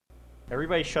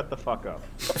Everybody shut the fuck up.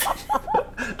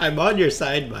 I'm on your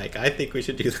side, Mike. I think we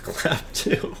should do the clap,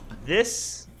 too.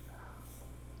 This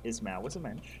is Matt Was a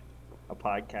Mensch, a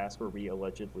podcast where we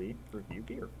allegedly review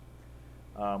beer.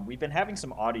 We've been having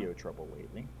some audio trouble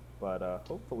lately, but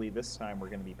hopefully this time we're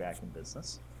going to be back in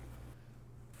business.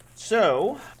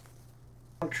 So...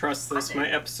 I don't trust this. My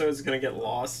episode's going to get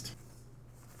lost.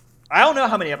 I don't know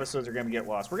how many episodes are going to get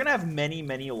lost. We're going to have many,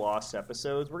 many lost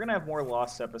episodes. We're going to have more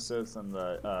lost episodes than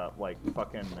the,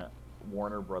 fucking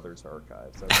Warner Brothers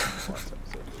archives. That's how many lost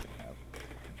episodes we're going to have.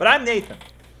 But I'm Nathan.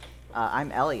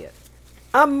 I'm Elliot.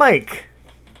 I'm Mike.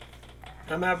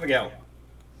 I'm Abigail.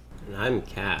 And I'm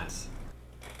Cass.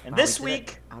 And this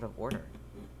week... Out of order.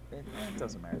 It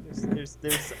doesn't matter.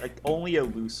 There's like only a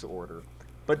loose order.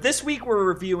 But this week we're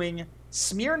reviewing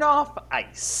Smirnoff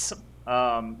Ice.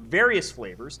 Various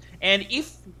flavors. And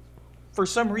if, for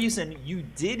some reason, you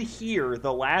did hear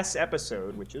the last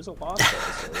episode, which is a lost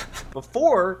episode,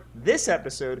 before this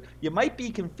episode, you might be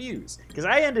confused. Because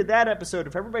I ended that episode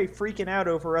of everybody freaking out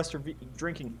over us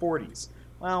drinking 40s.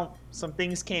 Well, some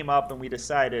things came up and we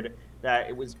decided that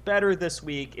it was better this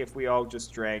week if we all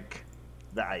just drank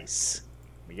the ice.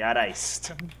 We got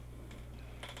iced.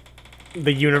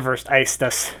 The universe iced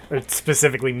us, or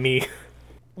specifically me.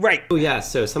 Right. Oh, yeah,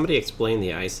 so somebody explain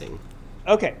the icing.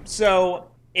 Okay, so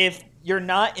if you're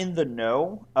not in the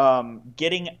know,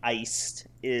 getting iced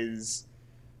is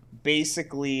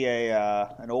basically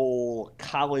an old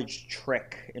college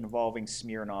trick involving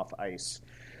Smirnoff Ice,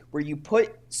 where you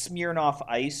put Smirnoff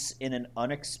Ice in an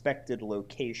unexpected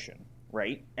location,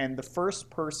 right? And the first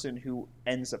person who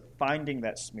ends up finding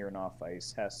that Smirnoff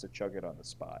Ice has to chug it on the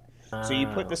spot. So you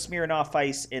put the Smirnoff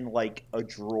Ice in, like, a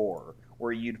drawer,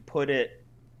 where you'd put it,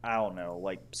 I don't know,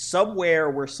 like, somewhere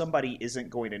where somebody isn't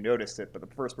going to notice it, but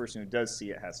the first person who does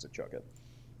see it has to chug it.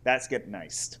 That's getting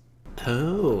iced.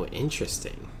 Oh,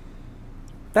 interesting.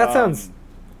 That sounds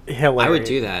hilarious. I would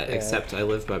do that, except I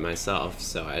live by myself,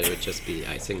 so I would just be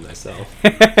icing myself.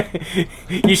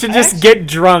 You should just get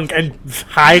drunk and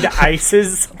hide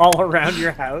ices all around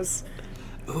your house.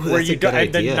 Ooh, where that's you a good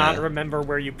and then idea. not remember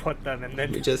where you put them, and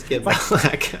then You just get like,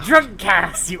 blackout. drunk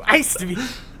Cass, you iced me.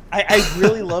 I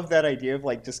really love that idea of,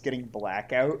 like, just getting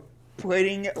blackout,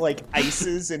 putting, like,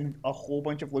 ices in a whole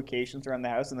bunch of locations around the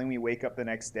house, and then when you wake up the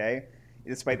next day,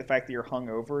 despite the fact that you're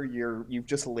hungover, you've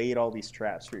just laid all these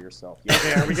traps for yourself.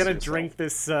 Okay, are we gonna drink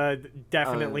this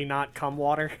definitely not cum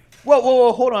water?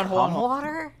 Whoa, hold on.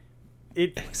 Water?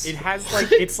 It has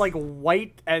like it's like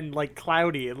white and like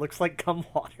cloudy. It looks like cum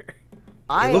water.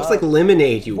 It looks like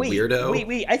lemonade, you Wait, weirdo.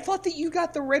 Wait, I thought that you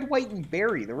got the red, white, and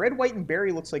berry. The red, white, and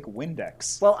berry looks like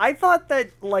Windex. Well, I thought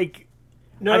that like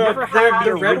No, I never had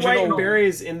the the red, white, and original-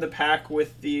 berries in the pack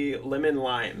with the lemon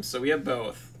lime, so we have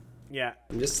both. Yeah.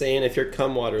 I'm just saying, if your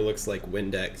cum water looks like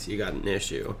Windex, you got an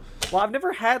issue. Well, I've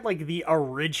never had like the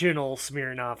original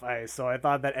Smirnoff Ice, so I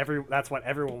thought that that's what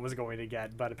everyone was going to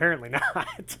get, but apparently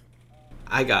not.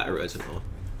 I got original.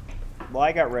 Well,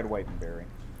 I got red, white, and berry.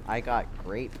 I got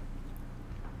grape.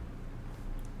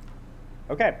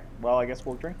 Okay, well, I guess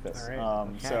we'll drink this. All right.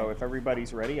 Okay. So if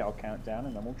everybody's ready, I'll count down,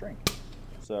 and then we'll drink.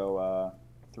 So,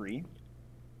 3,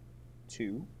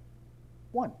 2,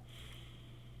 1.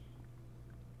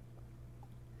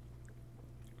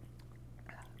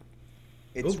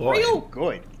 It's Oh, boy. real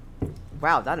good.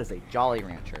 Wow, that is a Jolly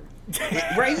Rancher.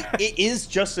 Right? It is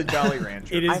just a Jolly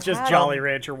Rancher. It is I've just had, Jolly um,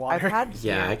 Rancher water. I've had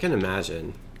Yeah, I can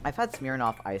imagine. I've had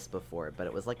Smirnoff Ice before, but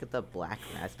it was like the black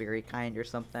raspberry kind or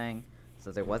something.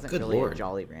 So there wasn't Good really lord. a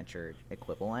Jolly Rancher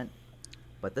equivalent.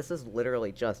 But this is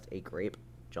literally just a grape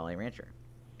Jolly Rancher.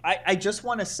 I just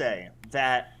want to say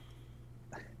that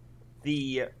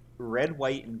the red,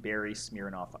 white, and berry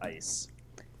Smirnoff Ice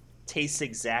tastes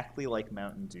exactly like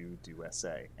Mountain Dew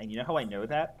USA. And you know how I know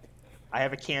that? I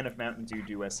have a can of Mountain Dew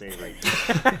USA right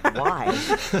now. Why?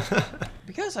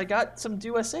 Because I got some Dew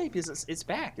USA because it's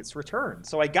back. It's returned.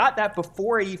 So I got that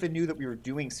before I even knew that we were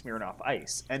doing Smirnoff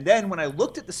Ice. And then when I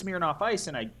looked at the Smirnoff Ice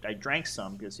and I drank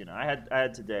some because, you know, I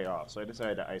had today off. So I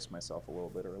decided to ice myself a little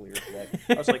bit earlier today.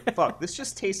 I was like, fuck, this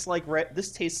just tastes like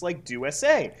this tastes like Dew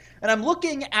USA. And I'm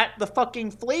looking at the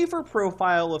fucking flavor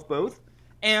profile of both.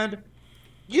 And,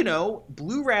 you know,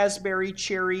 blue raspberry,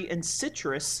 cherry, and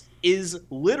citrus is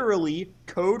literally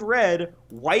Code Red,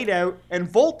 Whiteout, and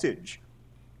Voltage,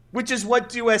 which is what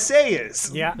Dew USA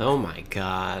is. Yeah. Oh my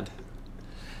god.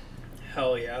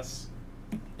 Hell yes.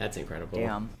 That's incredible.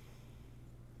 Damn.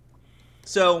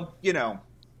 So, you know,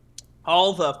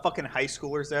 all the fucking high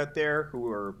schoolers out there who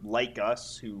are like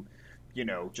us, who, you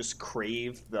know, just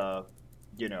crave the,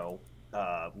 you know,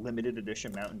 limited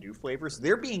edition Mountain Dew flavors,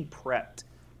 they're being prepped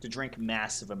to drink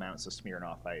massive amounts of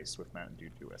Smirnoff Ice with Mountain Dew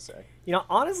USA. You know,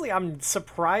 honestly, I'm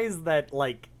surprised that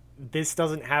like this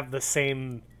doesn't have the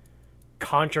same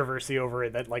controversy over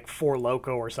it that like Four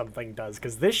Loko or something does,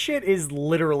 because this shit is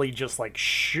literally just like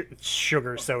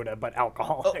sugar soda but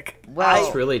alcoholic. Well,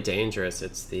 It's really dangerous.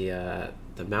 It's the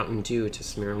Mountain Dew to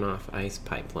Smirnoff Ice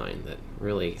pipeline that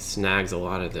really snags a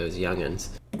lot of those youngins.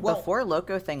 the Four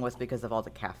Loko thing was because of all the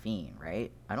caffeine,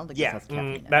 right? I don't think Yeah. this has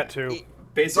caffeine in That it. too.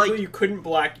 Basically, Like-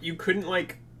 you couldn't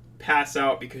like pass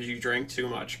out because you drank too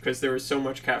much because there was so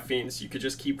much caffeine, so you could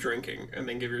just keep drinking and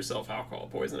then give yourself alcohol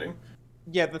poisoning.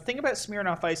 Yeah, the thing about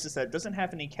Smirnoff Ice is that it doesn't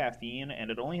have any caffeine,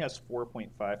 and it only has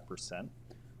 4.5%.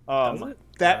 Does it?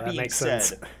 That being makes said,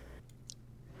 sense.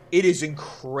 it is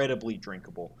incredibly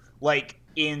drinkable. Like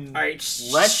in I'm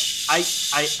just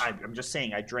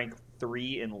saying, I drank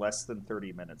 3 in less than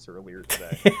 30 minutes earlier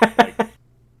today. Like,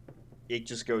 it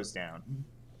just goes down.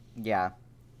 Yeah.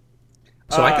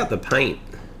 So I got the pint.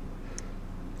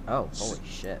 Oh, holy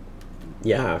shit.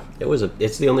 Yeah,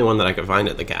 it's the only one that I could find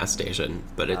at the gas station,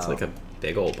 but it's like a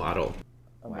big old bottle.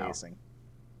 Amazing.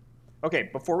 Okay,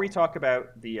 before we talk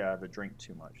about the drink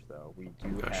too much, though, we do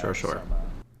have Sure.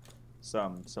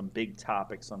 some big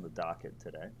topics on the docket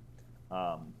today.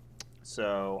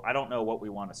 So I don't know what we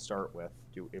want to start with.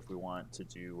 If we want to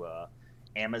do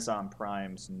Amazon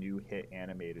Prime's new hit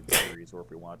animated series, or if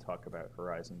we want to talk about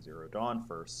Horizon Zero Dawn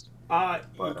first. I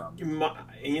want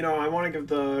to give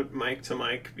the mic to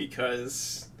Mike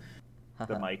because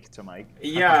The mic to Mike.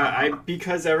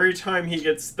 because every time he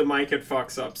gets the mic, it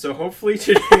fucks up. So hopefully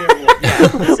today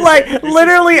it will. Like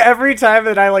literally every time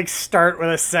that I like start with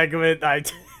a segment,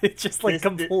 it just like This-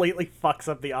 completely fucks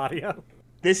up the audio.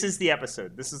 This is the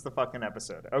episode. This is the fucking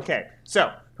episode. Okay,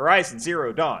 so Horizon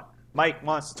Zero Dawn. Mike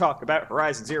wants to talk about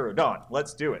Horizon Zero Dawn.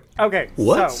 Let's do it. Okay,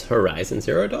 What's so Horizon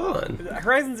Zero Dawn?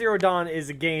 Horizon Zero Dawn is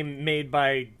a game made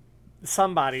by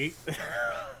somebody.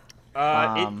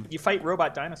 You fight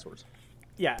robot dinosaurs.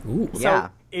 Yeah. Ooh. So Yeah.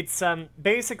 it's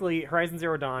basically Horizon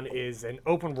Zero Dawn is an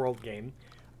open world game.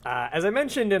 As I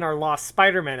mentioned in our Lost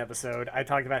Spider-Man episode, I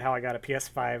talked about how I got a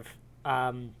PS5.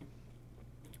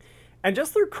 And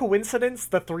just through coincidence,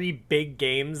 the 3 big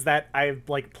games that I've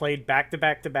like played back to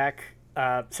back to back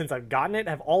since I've gotten it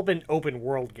have all been open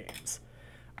world games.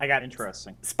 I got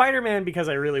Interesting. Spider-Man because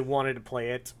I really wanted to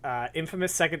play it.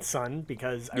 Infamous Second Son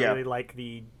because I Yeah. really like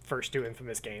the first 2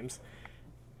 Infamous games.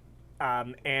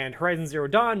 And Horizon Zero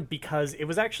Dawn because it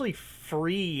was actually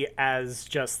free as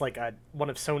just like one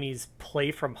of Sony's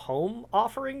play from home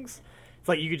offerings. It's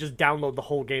like you could just download the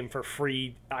whole game for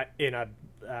free in a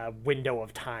window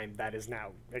of time that is now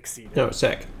exceeded. No,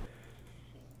 sick.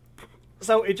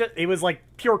 So it was like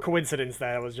pure coincidence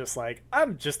that I was just like,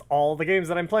 all the games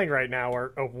that I'm playing right now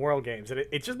are open world games. And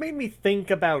it just made me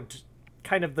think about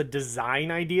kind of the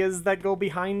design ideas that go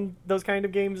behind those kind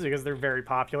of games because they're very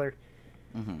popular.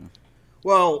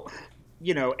 Well,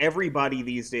 everybody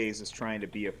these days is trying to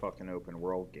be a fucking open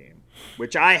world game,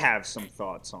 which I have some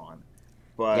thoughts on.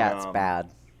 But Yeah, it's bad.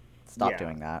 Stop yeah.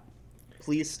 doing that.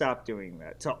 Please stop doing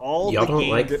that. To all Y'all the don't game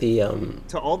like the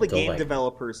to all the game delay.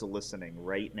 developers listening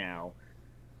right now,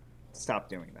 stop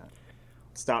doing that.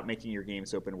 Stop making your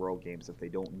games open world games if they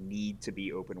don't need to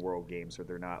be open world games or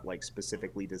they're not like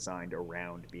specifically designed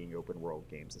around being open world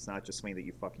games. It's not just something that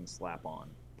you fucking slap on.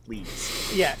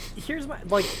 Please. Yeah, here's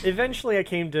eventually I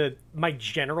came to my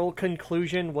general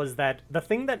conclusion was that the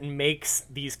thing that makes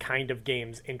these kind of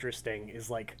games interesting is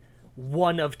like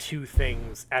one of 2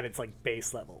 things at its like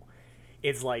base level.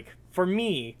 It's like, for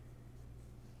me,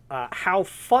 how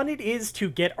fun it is to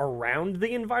get around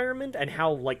the environment and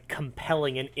how like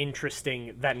compelling and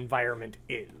interesting that environment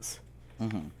is.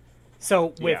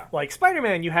 So with like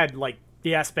Spider-Man, you had like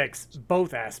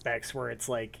both aspects where it's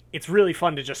like it's really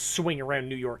fun to just swing around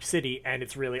New York City and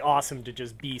it's really awesome to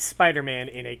just be Spider-Man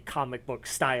in a comic book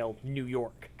style New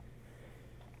York.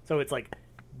 So it's like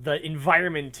the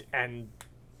environment and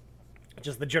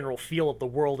just the general feel of the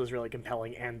world is really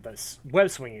compelling and the web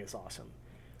swinging is awesome.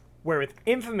 Where with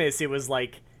Infamous, it was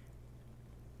like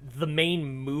the main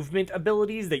movement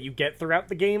abilities that you get throughout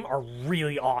the game are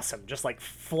really awesome. Just like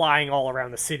flying all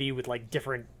around the city with like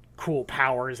different cool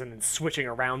powers and then switching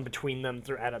around between them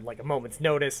at like a moment's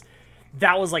notice.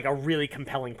 That was like a really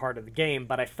compelling part of the game,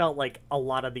 but I felt like a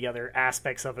lot of the other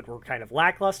aspects of it were kind of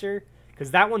lackluster because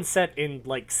that one's set in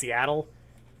like Seattle,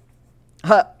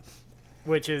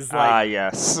 which is like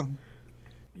Yes.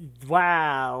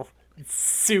 wow,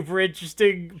 super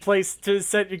interesting place to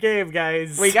set your game,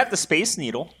 guys. Well, you got the Space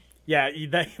Needle. Yeah,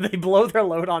 they blow their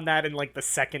load on that in like the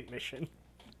second mission.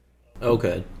 Oh,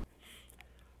 good.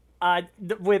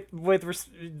 With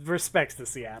respects to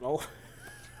Seattle.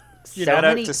 Shout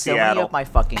out to So many Seattle. of my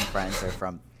fucking friends are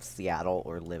from Seattle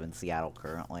or live in Seattle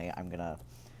currently. I'm gonna.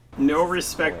 No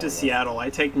respect to Seattle. I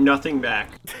take nothing back.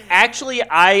 Actually,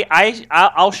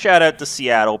 I'll shout out to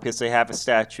Seattle because they have a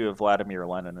statue of Vladimir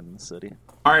Lenin in the city.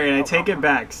 All right, I take it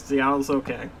back. Seattle's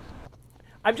okay.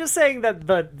 I'm just saying that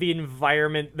the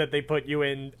environment that they put you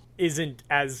in isn't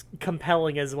as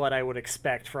compelling as what I would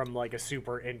expect from like a a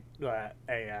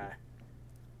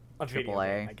video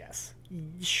AAA. game, I guess.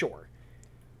 Sure.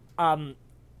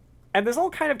 And this all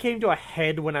kind of came to a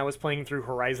head when I was playing through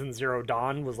Horizon Zero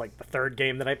Dawn, was like the third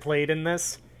game that I played in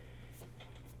this.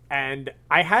 And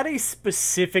I had a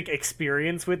specific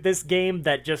experience with this game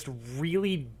that just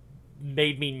really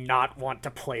made me not want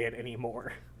to play it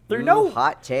anymore.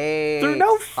 Hot takes. Through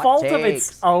no Hot fault of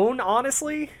takes. its own,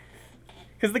 honestly.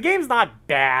 Because the game's not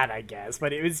bad, I guess,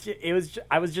 but I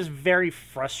was just very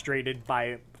frustrated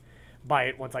by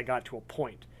it once I got to a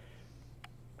point.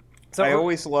 So I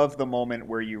always love the moment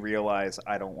where you realize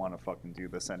I don't want to fucking do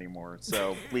this anymore.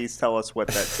 So please tell us what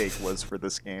that take was for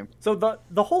this game. So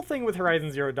the whole thing with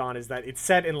Horizon Zero Dawn is that it's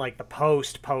set in like the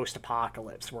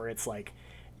post-apocalypse, where it's like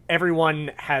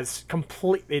everyone has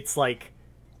it's like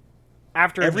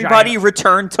after Everybody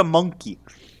return to Monkey.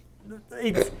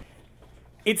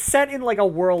 It's set in like a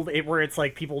world where it's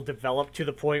like people develop to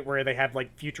the point where they have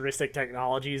like futuristic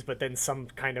technologies, but then some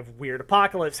kind of weird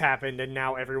apocalypse happened, and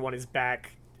now everyone is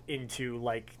back into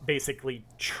like basically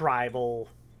tribal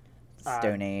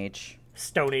Stone Age.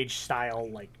 Stone Age style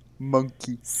like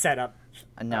Monkey. setup.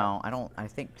 No, I don't. I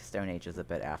think Stone Age is a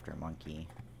bit after Monkey.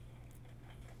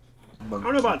 I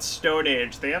don't know about Stone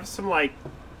Age. They have some like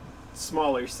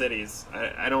smaller cities.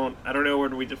 I don't know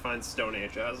what we define Stone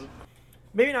Age as.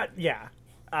 Maybe not. Yeah.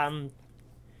 I think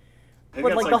But,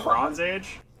 that's like, like the whole- Bronze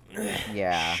Age.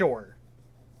 Yeah. Sure.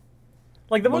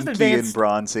 Like the most Monkey in advanced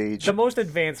Bronze Age. the most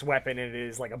advanced weapon in it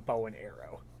is like a bow and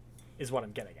arrow, is what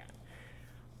I'm getting at.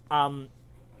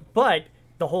 But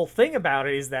the whole thing about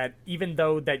it is that even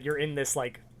though that you're in this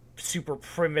like super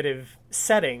primitive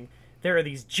setting, there are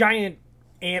these giant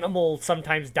animal,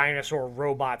 sometimes dinosaur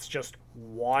robots just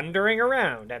wandering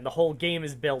around, and the whole game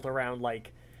is built around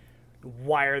like,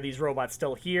 why are these robots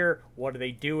still here? What are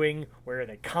they doing? Where are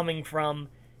they coming from?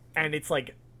 And it's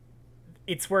like,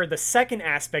 it's where the second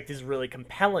aspect is really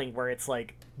compelling, where it's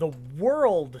like the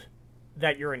world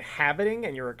that you're inhabiting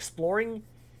and you're exploring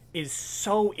is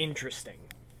so interesting.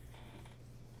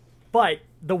 But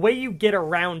the way you get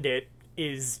around it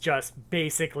is just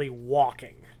basically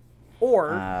walking.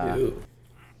 Or Ooh.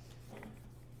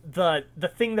 the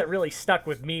thing that really stuck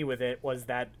with me with it was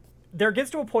that there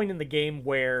gets to a point in the game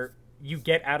where you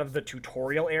get out of the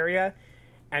tutorial area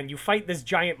and you fight this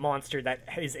giant monster that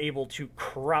is able to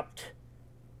corrupt,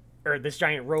 or this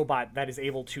giant robot that is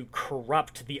able to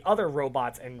corrupt the other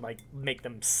robots and like make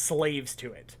them slaves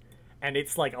to it. And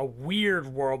it's like a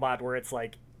weird robot where it's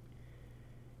like,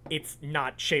 it's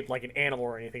not shaped like an animal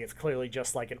or anything. It's clearly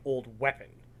just like an old weapon.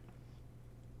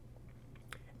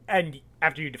 And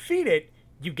after you defeat it,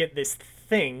 you get this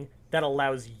thing that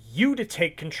allows you to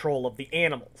take control of the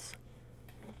animals.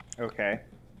 Okay.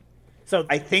 So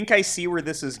I think I see where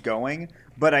this is going,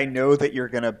 but I know that you're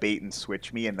going to bait and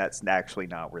switch me, and that's actually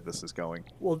not where this is going.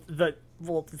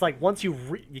 it's like once you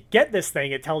get this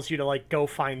thing, it tells you to like go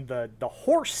find the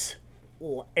horse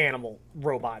animal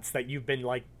robots that you've been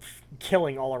like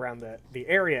killing all around the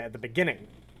area at the beginning.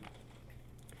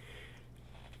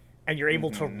 And you're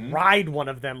able to ride one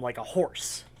of them like a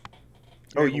horse.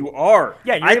 Oh, you are?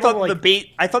 Yeah, you're I able thought to, like-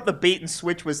 I thought the bait and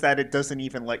switch was that it doesn't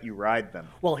even let you ride them.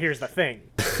 Well, here's the thing.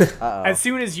 Uh-oh. As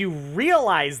soon as you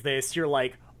realize this, you're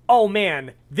like, oh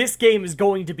man, this game is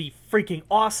going to be freaking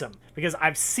awesome. Because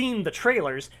I've seen the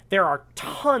trailers. There are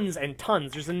tons and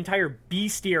tons. There's an entire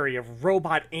bestiary of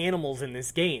robot animals in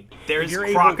this game. There's If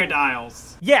you're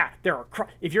crocodiles. Yeah, there are.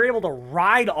 If you're able to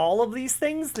ride all of these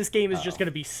things, this game is just going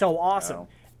to be so awesome. Oh.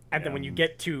 And then when you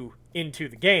get into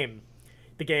the game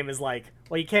is like,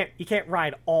 well, you can't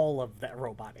ride all of the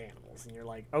robot animals, and you're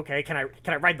like, okay, can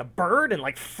I ride the bird and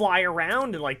like fly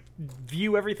around and like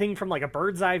view everything from like a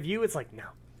bird's eye view? It's like, no.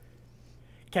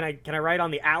 Can I ride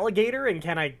on the alligator and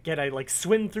can I like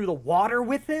swim through the water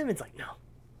with him? It's like, no.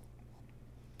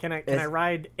 Can I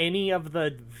ride any of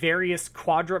the various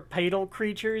quadrupedal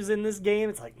creatures in this game?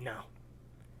 It's like, no.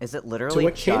 Is it literally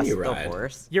what can just you the ride?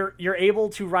 horse? You're able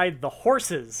to ride the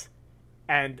horses,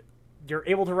 and you're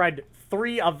able to ride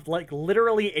 3 of like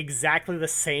literally exactly the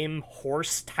same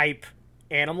horse type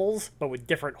animals, but with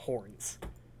different horns.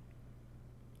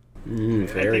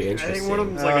 Very I interesting. think one of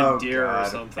them's like Oh, a deer or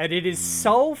God. something. And it is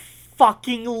so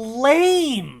fucking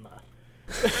lame.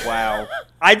 Wow.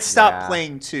 I'd stop Yeah.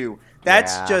 playing too.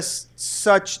 That's Yeah. just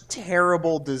such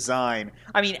terrible design.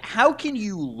 I mean, how can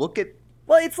you look at...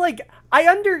 Well, it's like I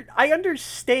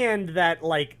understand that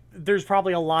like there's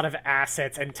probably a lot of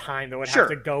assets and time that would Sure. have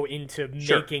to go into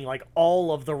Sure. making like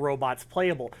all of the robots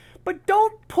playable. But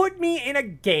don't put me in a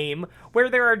game where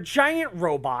there are giant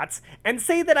robots and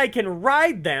say that I can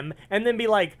ride them and then be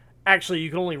like, actually, you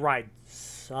can only ride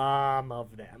some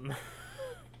of them.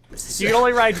 You can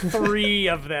only ride 3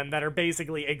 of them that are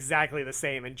basically exactly the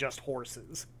same and just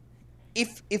horses.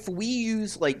 If we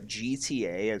use like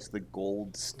GTA as the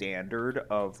gold standard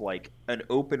of like an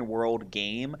open world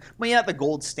game, well, not the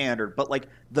gold standard, but like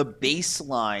the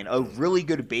baseline, a really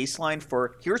good baseline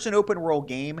for here's an open world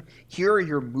game, here are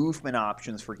your movement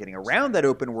options for getting around that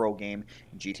open world game.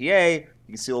 In GTA, you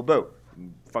can steal a boat. You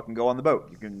can fucking go on the boat.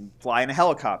 You can fly in a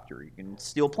helicopter. You can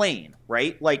steal a plane,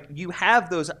 right? Like, you have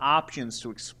those options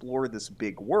to explore this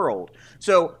big world.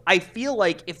 So I feel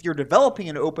like if you're developing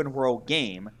an open world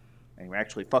game, and you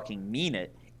actually fucking mean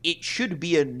it, it should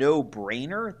be a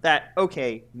no-brainer that,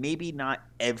 okay, maybe not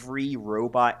every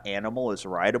robot animal is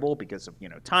rideable because of,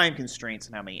 time constraints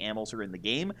and how many animals are in the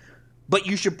game, but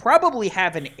you should probably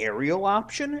have an aerial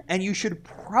option, and you should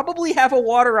probably have a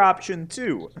water option,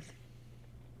 too.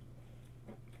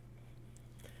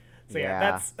 So yeah,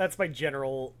 Yeah. that's my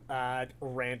general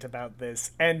rant about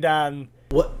this. And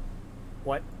What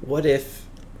what? if,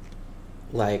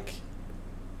 like,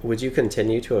 would you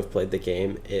continue to have played the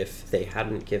game if they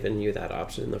hadn't given you that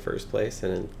option in the first place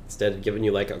and instead given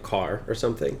you like a car or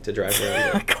something to drive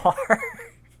around A in? car.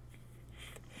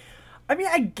 I mean,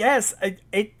 I guess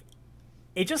it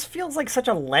just feels like such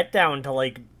a letdown to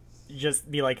like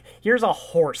just be like, here's a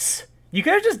horse. You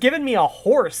could have just given me a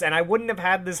horse and I wouldn't have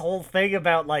had this whole thing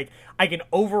about like I can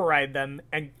override them,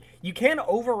 and you can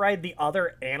override the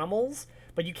other animals,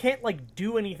 but you can't like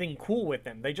do anything cool with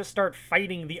them. They just start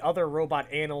fighting the other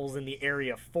robot animals in the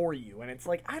area for you, and it's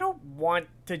like, I don't want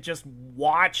to just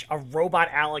watch a robot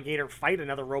alligator fight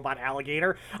another robot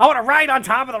alligator. I want to ride on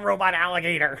top of the robot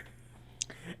alligator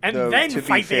and Though, then to be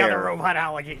fight the other fair, robot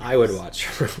alligator. I would watch.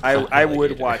 I would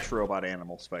Alligator. watch robot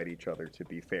animals fight each other, to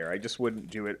be fair. I just wouldn't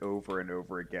do it over and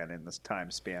over again in this time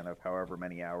span of however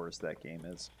many hours that game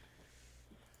is.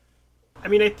 I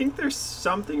mean, I think there's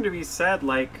something to be said,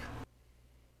 like,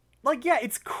 Yeah,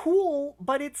 it's cool,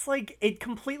 but it's like it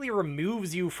completely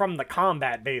removes you from the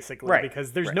combat, basically, Right,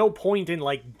 because there's right. no point in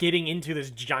like getting into this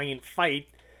giant fight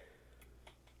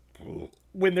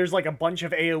when there's like a bunch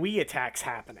of AoE attacks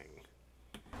happening.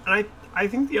 and I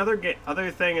think the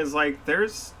other thing is, like,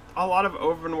 there's a lot of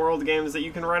open world games that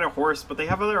you can ride a horse, but they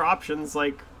have other options.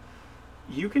 Like,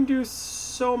 you can do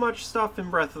so much stuff in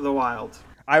Breath of the Wild.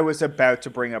 I was about to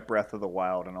bring up Breath of the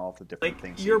Wild and all the different Like,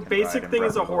 things. your you can ride basic in thing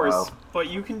Breath is a of the horse, Wild. but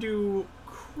you can do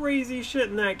crazy shit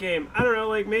in that game. I don't know,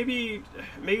 like, maybe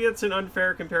it's an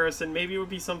unfair comparison. Maybe it would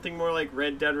be something more like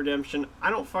Red Dead Redemption. I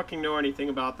don't fucking know anything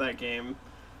about that game.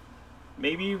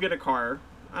 Maybe you get a car.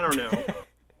 I don't know.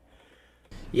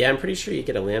 Yeah, I'm pretty sure you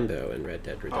get a Lambo in Red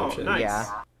Dead Oh, Redemption. nice.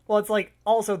 Yeah. Well, it's like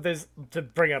also this, to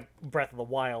bring up Breath of the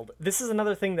Wild. This is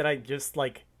another thing that I just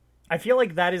like. I feel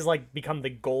like that is like become the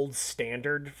gold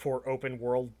standard for open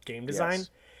world game design. Yes.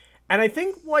 And I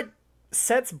think what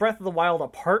sets Breath of the Wild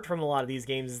apart from a lot of these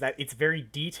games is that it's very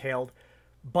detailed,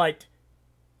 but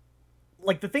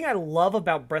like the thing I love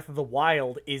about Breath of the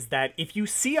Wild is that if you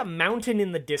see a mountain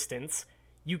in the distance,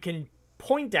 you can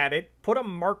point at it, put a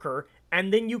marker,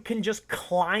 and then you can just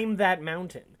climb that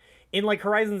mountain. In like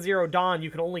Horizon Zero Dawn, you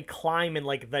can only climb in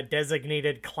like the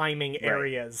designated climbing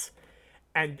areas.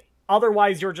 And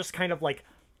otherwise you're just kind of like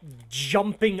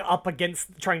jumping up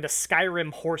against, trying to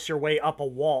Skyrim horse your way up a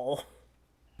wall.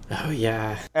 Oh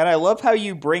yeah. And I love how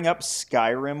you bring up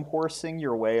Skyrim horsing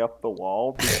your way up the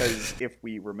wall, because if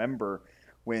we remember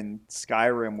when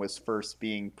Skyrim was first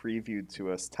being previewed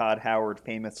to us, Todd Howard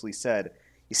famously said,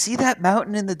 "You see that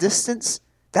mountain in the distance?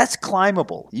 That's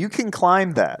climbable. You can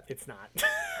climb that." It's not.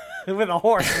 With a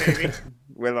horse, maybe.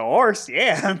 With a horse,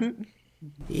 yeah.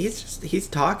 He's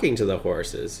talking to the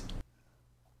horses.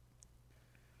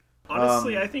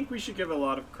 Honestly, I think we should give a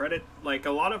lot of credit, like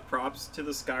a lot of props to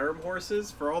the Skyrim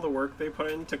horses for all the work they put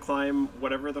in to climb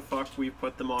whatever the fuck we've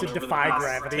put them on To over the defy past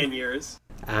gravity. 10 years.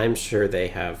 I'm sure they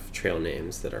have trail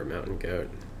names that are Mountain Goat.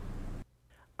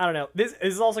 I don't know. This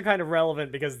is also kind of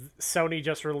relevant because Sony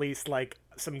just released like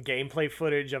some gameplay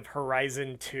footage of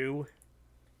Horizon 2.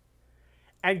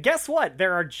 And guess what?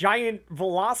 There are giant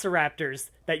velociraptors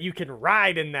that you can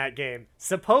ride in that game,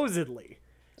 supposedly.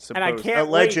 And I can't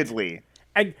allegedly.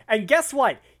 And guess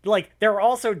what? Like, there are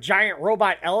also giant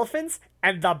robot elephants,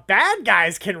 and the bad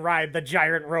guys can ride the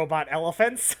giant robot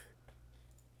elephants.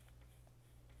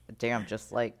 Damn,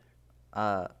 just like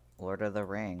Lord of the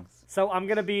Rings. So I'm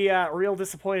gonna be real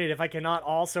disappointed if I cannot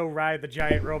also ride the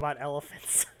giant robot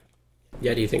elephants.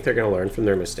 Yeah, do you think they're going to learn from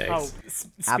their mistakes? Oh,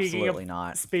 Absolutely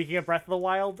not. Speaking of Breath of the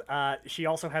Wild, she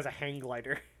also has a hang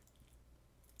glider.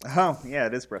 Oh, yeah,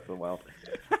 it is Breath of the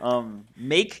Wild.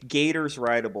 Make gators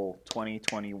rideable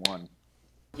 2021.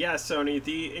 Yeah, Sony,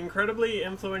 the incredibly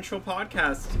influential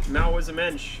podcast Mao was a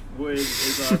Mensch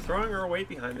is throwing her weight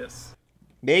behind this.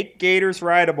 Make gators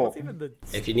rideable. What's even the...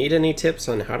 If you need any tips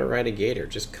on how to ride a gator,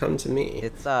 just come to me.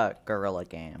 It's Guerrilla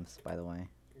Games, by the way.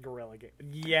 Gorilla game?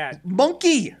 Yeah.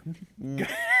 Monkey!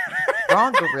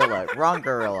 Wrong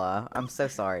Gorilla. I'm so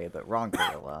sorry, but wrong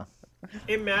Gorilla.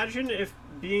 Imagine if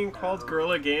being called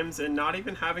Guerrilla Games and not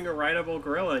even having a rideable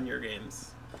gorilla in your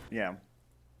games. Yeah.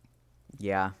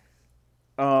 Yeah.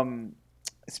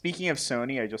 Speaking of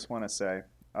Sony, I just want to say,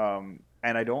 and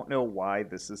I don't know why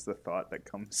this is the thought that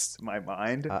comes to my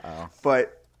mind,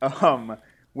 but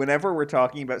whenever we're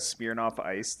talking about Smirnoff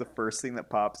Ice, the first thing that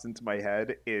pops into my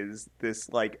head is this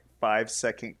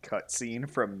 5-second cutscene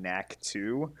from Knack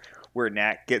 2, where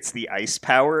Knack gets the ice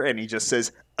power and he just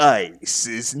says, "Ice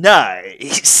is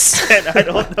nice." And I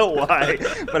don't know why,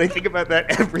 but I think about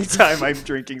that every time I'm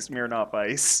drinking Smirnoff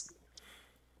Ice.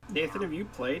 Nathan, have you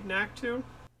played Knack 2?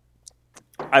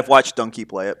 I've watched Donkey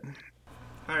play it.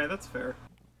 Alright, that's fair.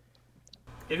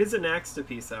 It is a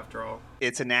Naxta-piece, after all.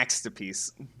 It's a Naxta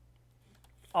piece.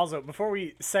 Also, before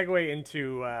we segue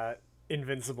into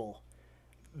Invincible,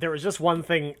 there was just one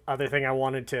other thing I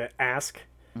wanted to ask.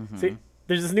 Mm-hmm. See,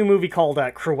 there's this new movie called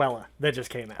Cruella that just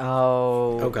came out.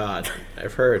 Oh God,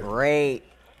 I've heard. Great.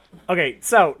 Okay,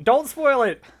 so don't spoil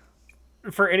it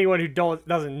for anyone who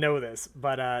doesn't know this,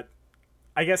 but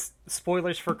I guess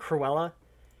spoilers for Cruella.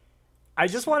 I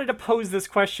just wanted to pose this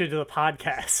question to the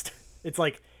podcast. It's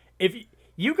like, if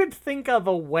you could think of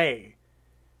a way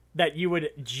that you would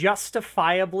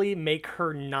justifiably make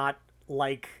her not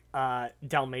like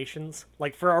Dalmatians,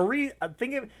 like for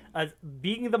think of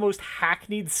being the most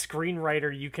hackneyed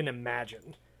screenwriter you can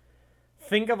imagine.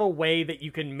 Think of a way that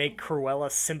you can make Cruella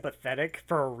sympathetic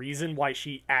for a reason why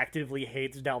she actively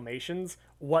hates Dalmatians.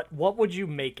 What would you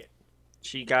make it?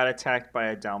 She got attacked by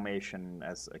a Dalmatian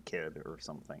as a kid or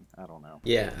something. I don't know.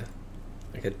 Yeah.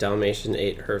 Like a Dalmatian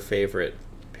ate her favorite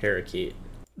parakeet.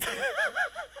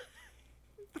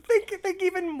 Think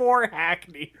even more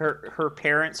hackney. Her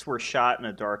parents were shot in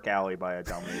a dark alley by a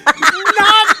Dalmatian. Not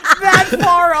that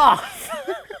far off!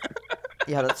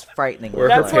 Yeah, that's frightening. Were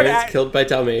her parents killed by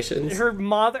Dalmatians? Her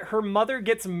mother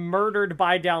gets murdered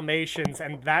by Dalmatians,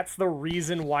 and that's the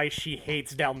reason why she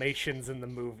hates Dalmatians in the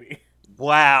movie.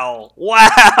 Wow.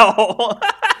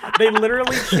 They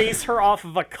literally chase her off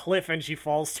of a cliff and she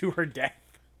falls to her death.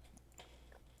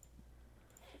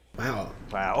 Wow.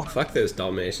 Fuck those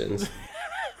Dalmatians.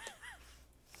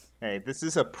 Hey, this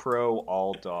is a pro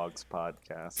all dogs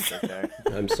podcast, okay?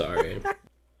 I'm sorry.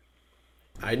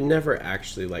 I never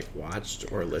actually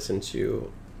watched or listened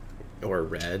to or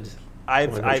read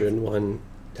 101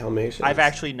 Dalmatians. I've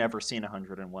actually never seen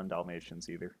 101 Dalmatians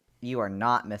either. You are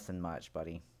not missing much,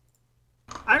 buddy.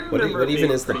 I remember what even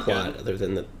is the pretty plot, good. other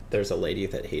than that there's a lady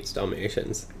that hates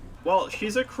Dalmatians? Well,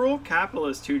 she's a cruel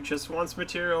capitalist who just wants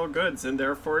material goods, and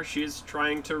therefore she's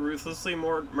trying to ruthlessly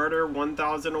murder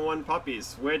 1,001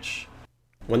 puppies, which...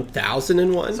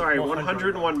 1,001? Sorry,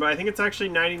 101, but I think it's actually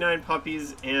 99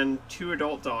 puppies and 2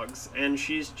 adult dogs, and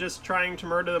she's just trying to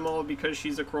murder them all because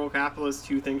she's a cruel capitalist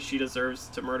who thinks she deserves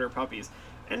to murder puppies.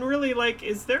 And really,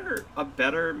 is there a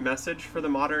better message for the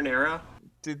modern era?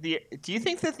 Do you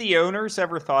think that the owners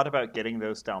ever thought about getting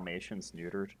those Dalmatians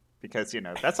neutered? Because,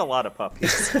 that's a lot of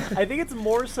puppies. I think it's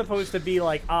more supposed to be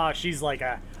she's like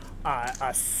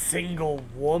a single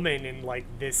woman in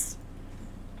this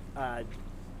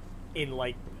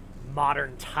in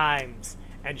modern times,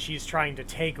 and she's trying to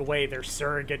take away their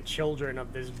surrogate children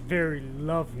of this very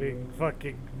loving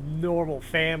fucking normal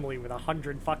family with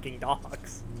 100 fucking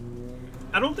dogs.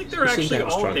 I don't think they're actually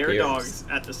all their parents. dogs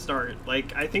at the start.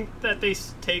 I think that they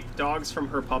take dogs from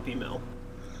her puppy mill.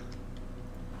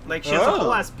 She has a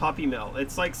whole ass puppy mill.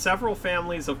 It's several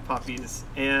families of puppies,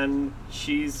 and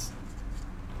she's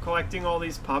collecting all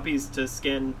these puppies to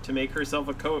skin to make herself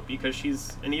a coat because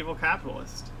she's an evil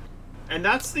capitalist. And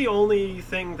that's the only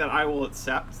thing that I will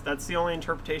accept. That's the only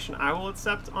interpretation I will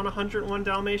accept on 101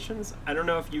 Dalmatians. I don't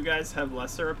know if you guys have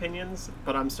lesser opinions,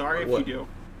 but I'm sorry if you do.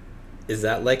 Is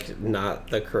that not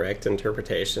the correct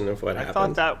interpretation of what happened? I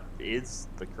thought that is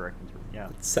the correct interpretation. Yeah.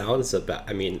 It sounds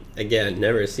again,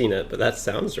 never seen it, but that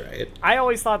sounds right. I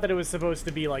always thought that it was supposed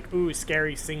to be ooh,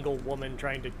 scary single woman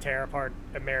trying to tear apart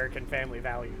American family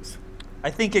values. I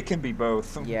think it can be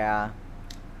both. Yeah.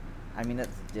 I mean,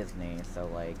 it's Disney, so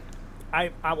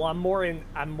I'm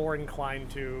more inclined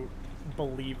to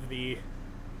believe the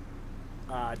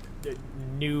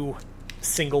new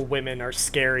single women are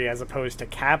scary as opposed to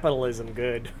capitalism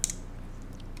good.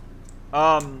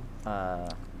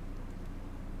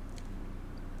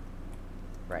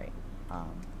 Right.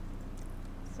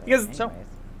 So, Because- anyways.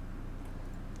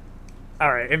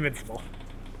 All right, Invincible.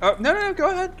 Oh, no, go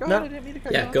ahead. Go ahead. I didn't mean to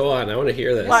cut you Yeah, off. go on. I want to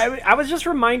hear this. Well, I was just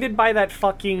reminded by that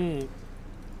fucking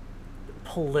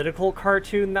political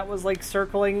cartoon that was like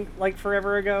circling like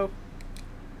forever ago.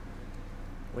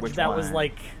 Which that one? was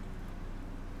like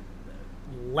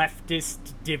leftist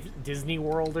Disney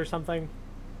World or something.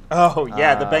 Oh,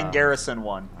 yeah, the Ben Garrison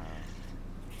one.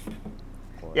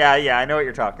 Of course. Yeah, I know what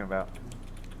you're talking about.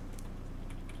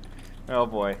 Oh,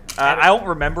 boy. I don't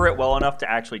remember it well enough to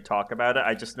actually talk about it.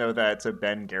 I just know that it's a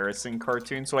Ben Garrison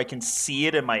cartoon, so I can see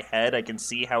it in my head. I can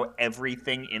see how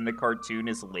everything in the cartoon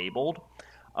is labeled.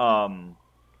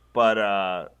 But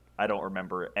I don't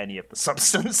remember any of the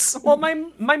substance. Well,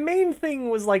 my main thing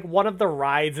was like one of the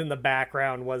rides in the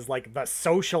background was like the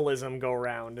socialism go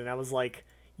round, and I was like,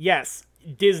 yes,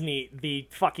 Disney, the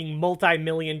fucking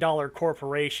multi-million-dollar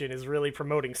corporation, is really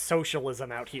promoting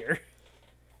socialism out here.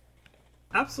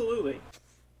 Absolutely.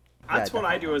 Yeah, That's what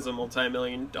I do definitely. as a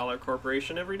multi-million-dollar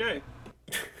corporation every day.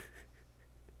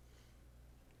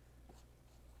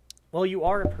 Well, you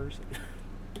are a person.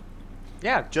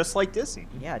 Yeah, just like Disney.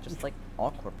 Yeah, just like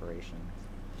all corporations.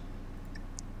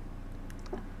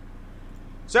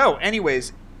 So,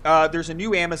 anyways, there's a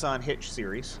new Amazon Hitch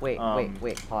series. Wait,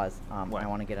 pause. what? I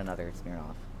want to get another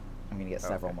Smirnoff. I'm gonna get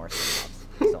several Okay. more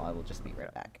Smirnoffs, so I will just be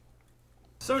right back.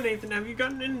 So Nathan, have you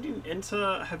gotten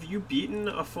into have you beaten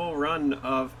a full run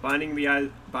of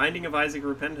Binding of Isaac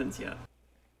Repentance yet?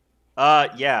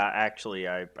 Yeah, actually,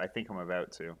 I think I'm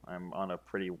about to. I'm on a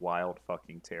pretty wild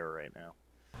fucking tear right now.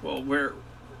 Well,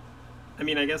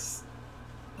 I guess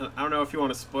I don't know if you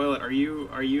want to spoil it. Are you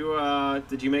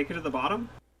did you make it to the bottom?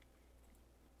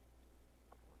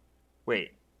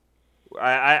 Wait.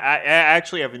 I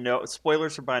actually have no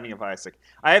spoilers for Binding of Isaac.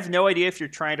 I have no idea if you're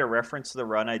trying to reference the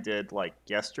run I did like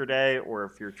yesterday, or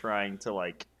if you're trying to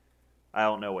like, I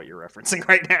don't know what you're referencing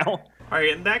right now. All right,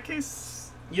 in that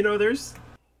case, there's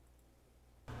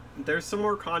some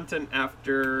more content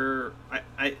after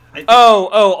I Oh,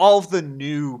 all of the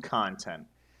new content.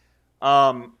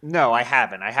 No, I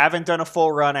haven't. I haven't done a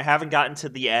full run. I haven't gotten to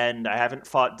the end. I haven't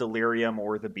fought Delirium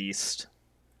or the Beast.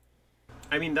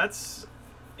 I mean that's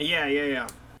yeah.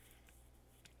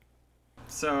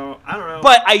 So I don't know.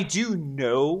 But I do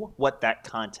know what that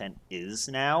content is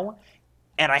now,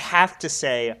 and I have to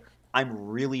say I'm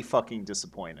really fucking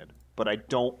disappointed. But I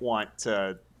don't want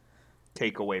to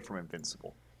take away from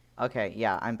Invincible. Okay,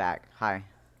 yeah, I'm back. Hi,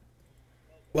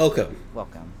 Welcome.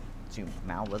 welcome to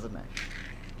Mal Was a Mesh.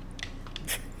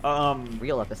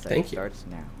 Real episode Thank you. starts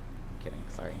now. I'm kidding.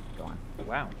 Sorry. Go on.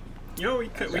 Wow. we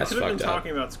could have That's been fucked up.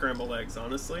 talking about scrambled eggs,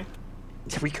 honestly.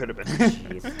 We could have been.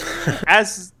 Jeez.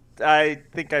 As I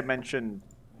think I mentioned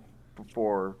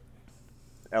before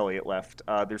Elliot left,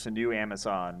 there's a new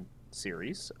Amazon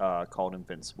series called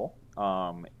Invincible.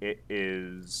 It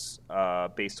is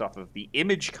based off of the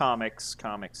Image Comics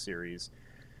comic series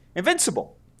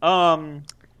Invincible.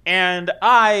 And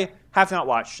I have not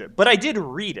watched it, but I did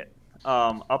read it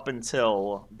up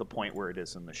until the point where it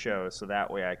is in the show, so that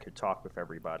way I could talk with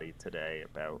everybody today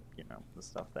about, the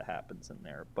stuff that happens in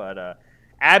there. But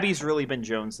Abby's really been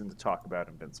jonesing to talk about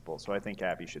Invincible, so I think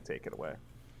Abby should take it away.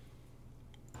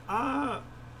 Wow,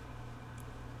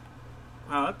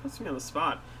 that puts me on the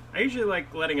spot. I usually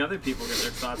like letting other people get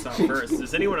their thoughts out first.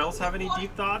 Does anyone else have any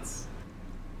deep thoughts?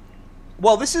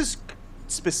 Well, this is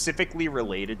specifically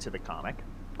related to the comic.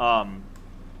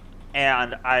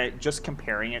 And I just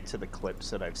comparing it to the clips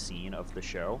that I've seen of the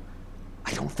show,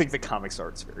 I don't think the comics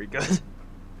art's very good.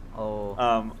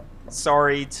 Oh.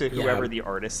 Sorry to whoever Yeah. the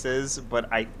artist is,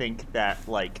 but I think that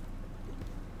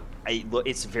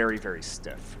it's very, very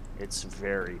stiff. It's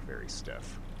very, very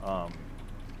stiff.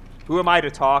 Who am I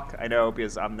to talk? I know,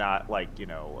 because I'm not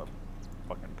a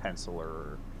fucking penciler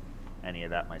or any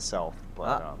of that myself.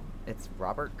 But It's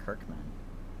Robert Kirkman.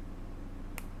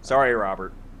 sorry,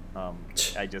 Robert.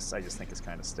 I just think it's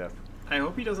kind of stiff. I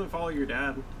hope he doesn't follow your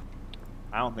dad.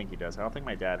 I don't think he does. I don't think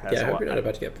my dad has Yeah, I a hope lot. you're not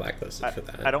about to get blacklisted for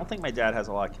that. I don't think my dad has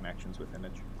a lot of connections with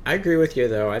Image. I agree with you,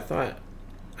 though. I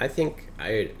think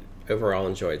I overall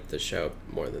enjoyed the show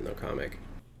more than the comic.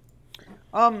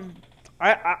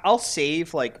 I'll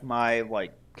save my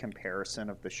comparison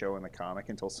of the show and the comic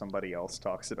until somebody else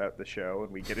talks about the show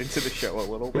and we get into the show a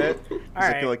little bit. 'Cause I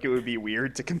Alright. feel like it would be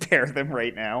weird to compare them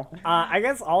right now. I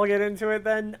guess I'll get into it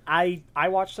then. I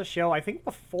watched the show, I think,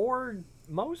 before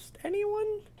most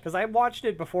anyone, because I watched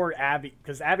it before Abby,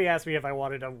 because Abby asked me if I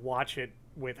wanted to watch it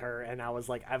with her, and I was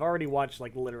like, I've already watched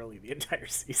like literally the entire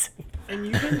season. And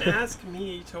you didn't ask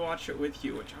me to watch it with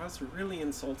you, which I was really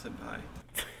insulted by.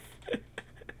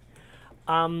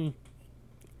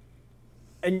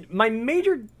 And my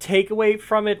major takeaway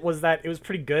from it was that it was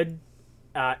pretty good.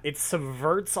 It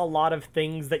subverts a lot of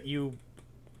things that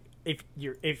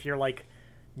if you're like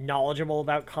knowledgeable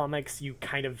about comics, you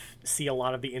kind of see a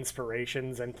lot of the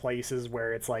inspirations and places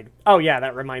where it's like, oh yeah,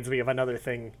 that reminds me of another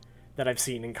thing that I've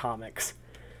seen in comics.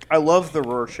 I love the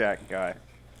Rorschach guy.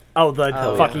 Oh, the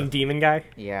fucking demon guy?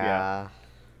 Yeah.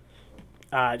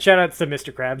 Shoutouts to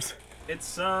Mr. Krabs.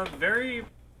 It's very,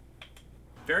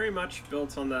 very much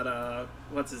built on that,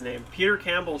 what's his name? Peter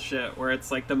Campbell shit, where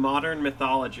it's like the modern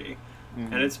mythology.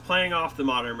 Mm-hmm. And it's playing off the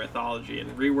modern mythology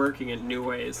and reworking it in new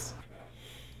ways.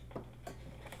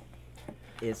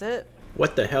 Is it?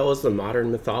 What the hell is the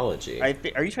modern mythology? Are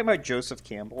you talking about Joseph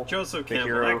Campbell? Joseph the Campbell,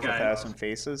 hero that of a guy. thousand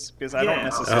faces? Because I don't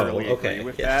necessarily agree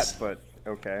with that, but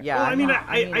okay. Yeah, well, I mean,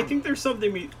 I think there's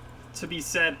something to be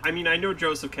said. I mean, I know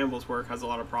Joseph Campbell's work has a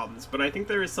lot of problems, but I think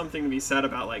there is something to be said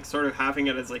about, like, sort of having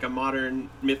it as, like, a modern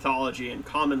mythology and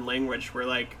common language where,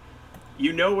 like,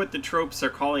 you know what the tropes are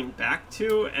calling back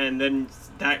to, and then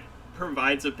that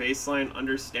provides a baseline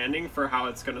understanding for how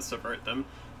it's going to subvert them.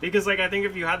 Because, like, I think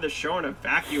if you had the show in a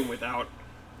vacuum without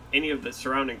any of the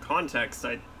surrounding context,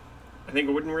 I think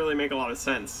it wouldn't really make a lot of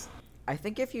sense. I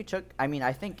think if you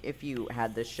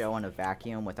had this show in a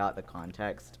vacuum without the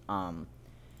context,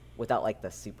 without, like, the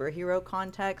superhero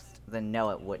context, then no,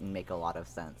 it wouldn't make a lot of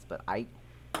sense. But I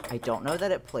don't know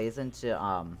that it plays into,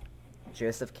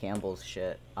 Joseph Campbell's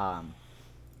shit,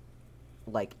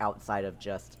 like, outside of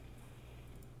just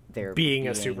there being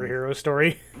a superhero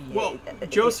story. Well,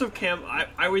 Joseph Campbell,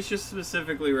 I was just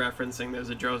specifically referencing there's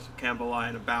a Joseph Campbell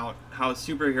line about how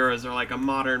superheroes are like a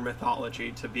modern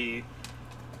mythology to be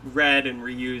read and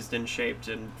reused and shaped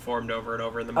and formed over and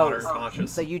over in the modern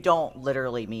consciousness. So you don't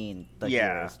literally mean the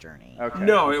hero's journey. Okay.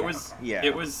 No, it was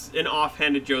an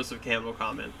offhanded Joseph Campbell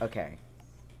comment. Okay.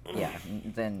 Yeah,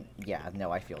 then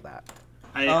no, I feel that.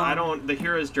 I don't. The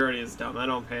hero's journey is dumb. I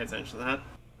don't pay attention to that.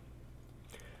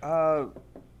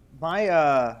 My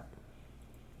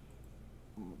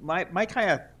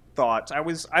kind of thoughts. I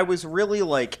was really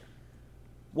like,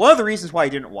 one of the reasons why I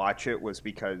didn't watch it was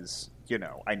because, you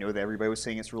know, I know that everybody was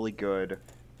saying it's really good,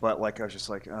 but like I was just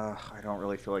like, I don't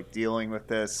really feel like dealing with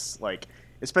this, like,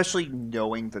 especially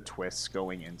knowing the twists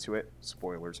going into it.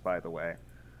 Spoilers, by the way.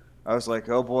 I was like,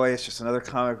 oh boy, it's just another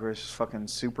comic where it's just fucking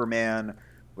Superman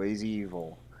plays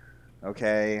evil.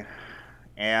 Okay?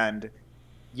 And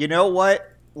you know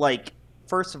what? Like,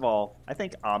 first of all, I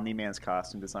think Omni-Man's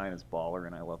costume design is baller,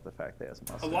 and I love the fact that he has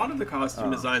a mustache. A lot of the costume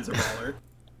designs are baller.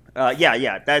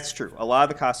 Yeah, that's true. A lot of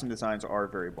the costume designs are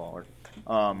very baller.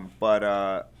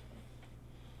 But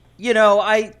you know,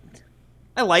 I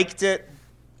liked it.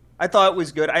 I thought it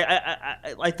was good.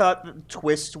 I thought the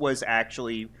twist was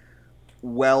actually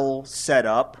well set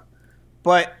up,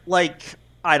 but like,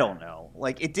 I don't know.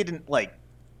 Like, it didn't like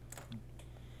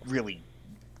really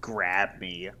grab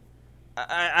me.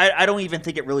 I don't even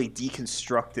think it really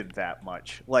deconstructed that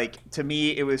much. Like, to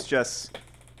me, it was just,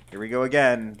 here we go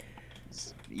again.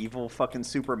 Evil fucking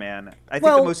Superman. I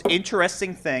think the most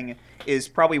interesting thing is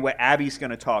probably what Abby's going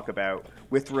to talk about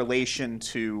with relation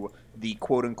to the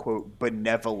quote-unquote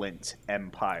benevolent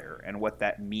empire and what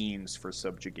that means for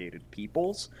subjugated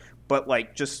peoples. But,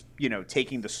 like, just, you know,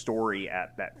 taking the story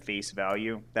at that face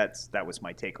value, that was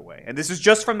my takeaway. And this is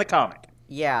just from the comic.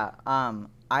 Yeah,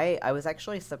 I was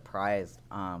actually surprised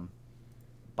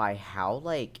by how,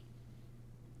 like,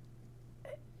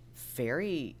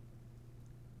 very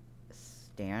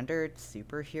standard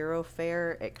superhero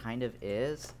fare it kind of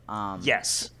is.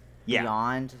 Yes. Yeah.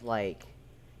 Beyond, like,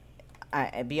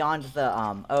 beyond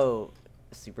the,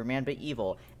 Superman but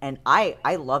evil. And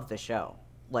I love the show.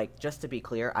 Like, just to be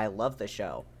clear, I love the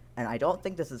show. And I don't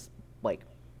think this is, like,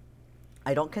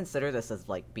 I don't consider this as,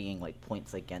 like, being, like,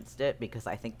 points against it, because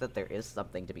I think that there is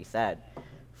something to be said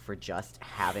for just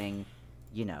having,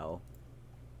 you know,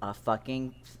 a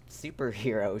fucking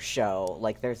superhero show.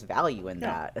 Like, there's value in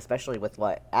that, especially with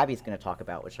what Abby's going to talk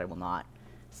about, which I will not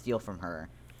steal from her.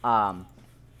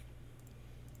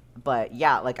 But,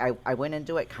 yeah, like, I went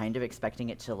into it kind of expecting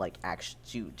it to, like,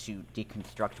 to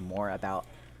deconstruct more about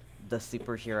the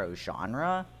superhero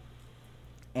genre,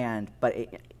 but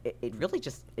it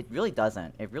really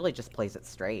doesn't. It really just plays it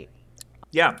straight.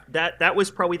 Yeah, that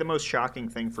was probably the most shocking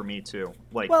thing for me too.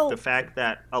 Like, the fact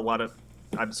that a lot of,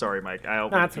 I'm sorry, Mike, I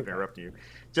don't want to keep interrupting you.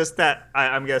 Just that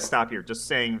I'm gonna stop here. Just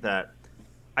saying that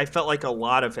I felt like a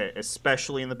lot of it,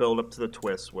 especially in the build up to the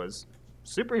twist, was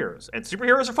superheroes, and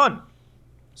superheroes are fun.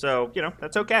 So,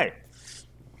 that's okay.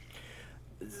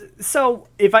 So,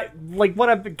 if I like what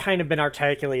I've kind of been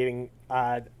articulating,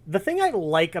 the thing I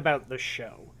like about the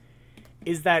show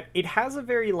is that it has a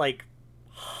very like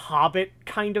Hobbit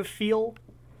kind of feel,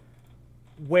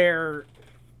 where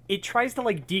it tries to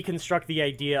like deconstruct the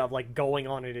idea of like going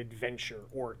on an adventure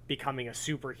or becoming a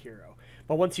superhero.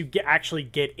 But once you actually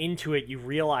get into it, you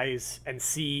realize and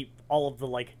see all of the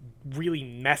like really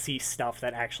messy stuff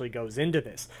that actually goes into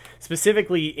this.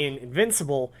 Specifically in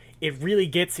Invincible, it really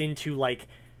gets into like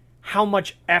how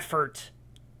much effort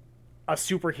a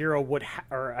superhero would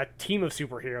or a team of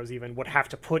superheroes even would have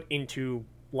to put into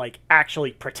like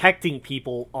actually protecting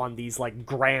people on these like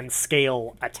grand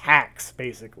scale attacks,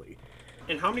 basically.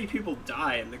 And how many people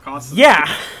die in the cost of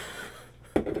Yeah.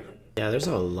 Yeah, there's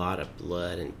a lot of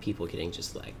blood and people getting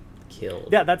just like killed.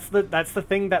 Yeah, that's the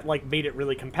thing that like made it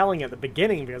really compelling at the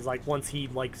beginning, because like once he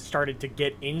like started to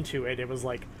get into it, it was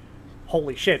like,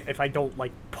 holy shit, if I don't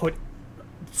like put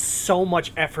so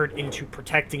much effort into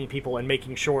protecting people and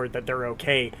making sure that they're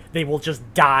okay, they will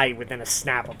just die within a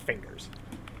snap of fingers.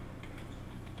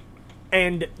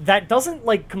 And that doesn't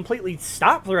like completely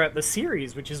stop throughout the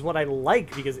series, which is what I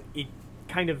like, because it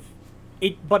kind of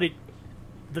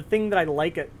the thing that I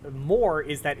like it more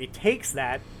is that it takes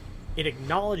that, it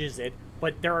acknowledges it,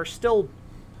 but there are still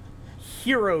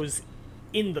heroes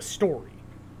in the story.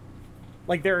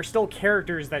 Like, there are still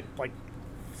characters that, like,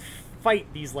 fight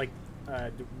these, like,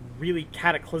 really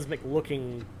cataclysmic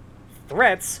looking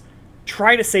threats,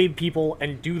 try to save people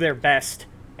and do their best,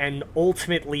 and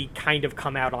ultimately kind of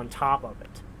come out on top of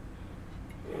it.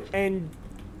 And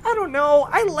I don't know,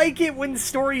 I like it when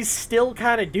stories still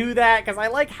kind of do that, because I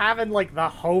like having, like, the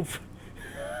hope.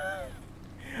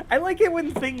 I like it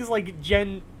when things like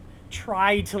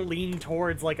try to lean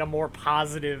towards, like, a more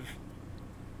positive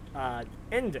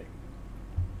ending.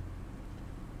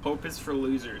 Hope is for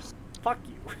losers. Fuck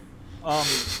you.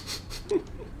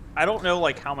 I don't know,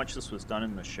 like, how much this was done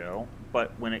in the show,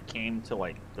 but when it came to,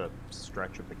 like, the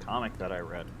stretch of the comic that I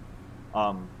read,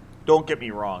 don't get me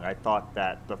wrong, I thought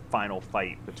that the final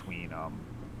fight between,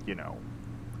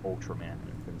 Ultraman and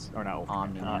Invincible, or not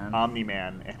Ultraman,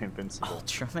 Omni-Man and Invincible.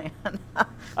 Ultraman.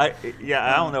 I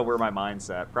don't know where my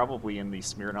mind's at. Probably in the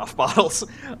Smirnoff bottles.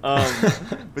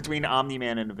 Between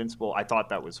Omni-Man and Invincible, I thought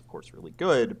that was, of course, really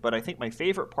good. But I think my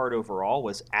favorite part overall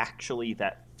was actually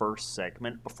that first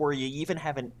segment before you even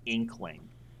have an inkling.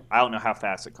 I don't know how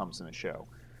fast it comes in the show.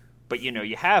 But,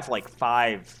 you have like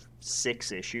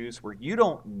 5-6 issues where you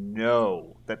don't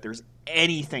know that there's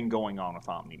anything going on with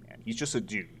Omni-Man. He's just a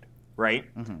dude,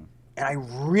 right? Mm-hmm. And I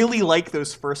really like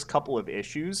those first couple of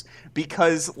issues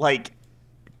because, like,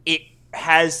 it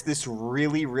has this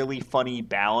really, really funny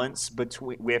balance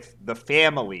with the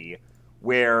family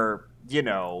where,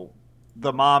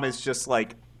 the mom is just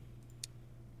like,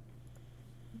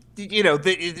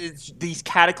 these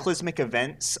cataclysmic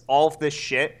events, all of this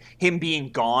shit, him being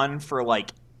gone for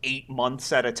like 8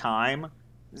 months at a time,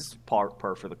 this is par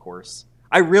for the course.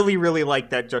 I really, really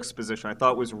liked that juxtaposition. I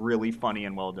thought it was really funny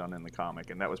and well done in the comic,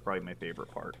 and that was probably my favorite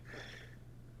part.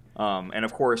 And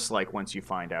of course, like, once you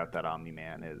find out that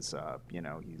Omni-Man is,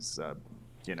 he's,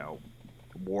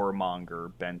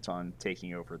 warmonger bent on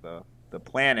taking over the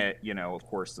planet, of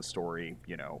course the story,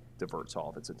 diverts all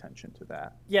of its attention to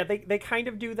that. Yeah, they kind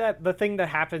of do that. The thing that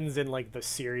happens in, like, the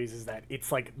series is that it's,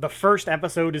 like, the first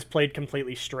episode is played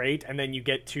completely straight, and then you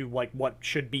get to, like, what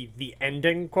should be the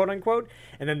ending, quote-unquote,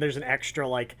 and then there's an extra,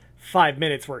 like, 5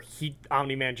 minutes where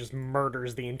Omni-Man just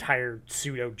murders the entire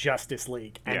pseudo-Justice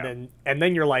League, and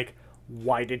then you're like,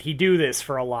 why did he do this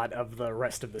for a lot of the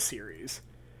rest of the series?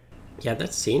 Yeah,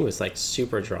 that scene was like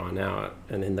super drawn out,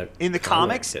 and in the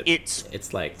comics,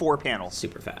 it's like 4 panels,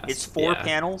 super fast. It's 4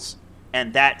 panels,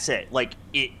 and that's it. Like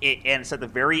and it's at the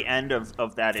very end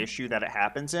of that issue that it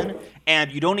happens in,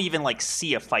 and you don't even like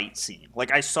see a fight scene.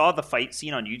 Like, I saw the fight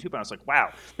scene on YouTube, and I was like,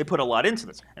 wow, they put a lot into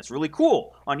this. It's really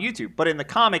cool on YouTube, but in the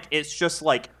comic, it's just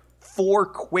like 4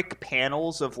 quick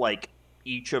panels of like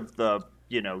each of the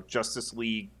Justice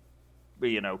League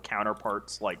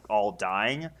counterparts like all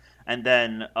dying. And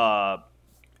then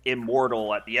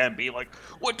Immortal at the end being like,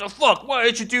 what the fuck? Why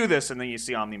did you do this? And then you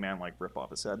see Omni-Man like rip off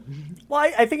his head. Well,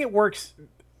 I think it works.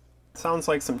 Sounds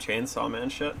like some Chainsaw Man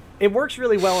shit. It works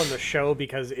really well in the show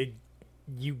because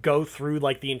you go through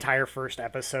like the entire first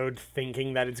episode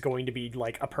thinking that it's going to be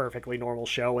like a perfectly normal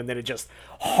show, and then it just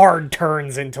hard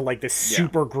turns into like this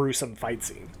super gruesome fight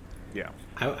scene. Yeah.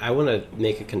 I want to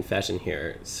make a confession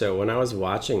here. So when I was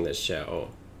watching this show,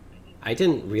 I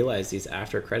didn't realize these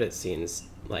after credit scenes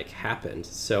like happened.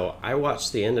 So I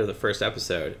watched the end of the first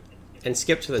episode, and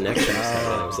skipped to the next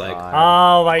episode. And I was like,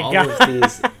 Oh my all god. of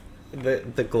these,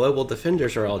 the global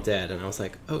defenders are all dead, and I was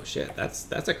like, oh shit, that's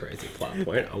a crazy plot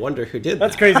point. I wonder who did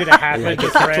That's that. crazy to happen like,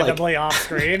 just it kept, randomly off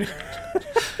screen.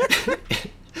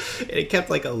 It kept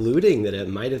like alluding that it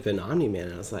might have been Omni-Man,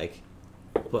 and I was like,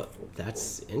 well,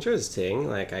 that's interesting.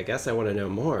 Like, I guess I want to know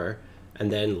more.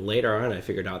 And then later on, I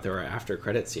figured out there were after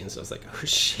credit scenes. So I was like, oh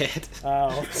shit.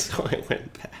 Oh. So I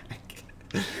went back.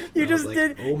 You And I just was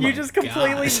did. like, oh You my just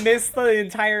completely God. missed the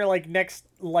entire next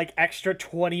extra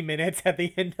 20 minutes at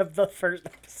the end of the first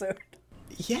episode.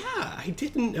 Yeah, I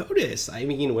didn't notice. I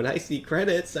mean, when I see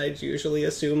credits, I usually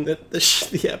assume that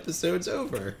the episode's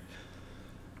over.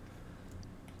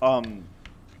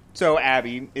 So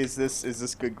Abby, is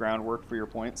this good groundwork for your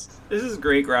points? This is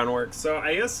great groundwork. So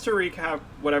I guess to recap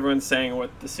what everyone's saying,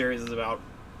 what the series is about.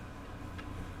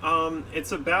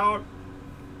 It's about...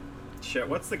 Shit,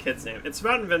 what's the kid's name? It's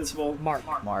about Invincible. Mark.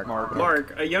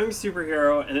 Mark, a young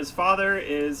superhero, and his father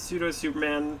is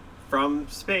pseudo-Superman from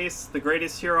space, the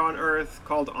greatest hero on Earth,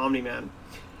 called Omni-Man.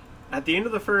 At the end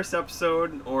of the first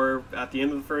episode, or at the end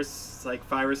of the first,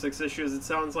 5 or 6 issues, it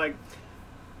sounds like,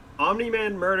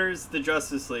 Omni-Man murders the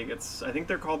Justice League. I think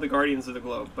they're called the Guardians of the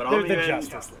Globe, but They're Omni-Man... the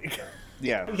Justice League.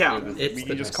 Yeah. It's We the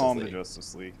can just call them the Justice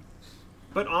Justice League.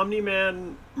 But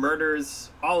Omni-Man murders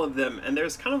all of them, and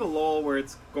there's kind of a lull where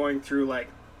it's going through,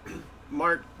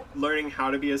 Mark learning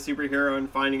how to be a superhero and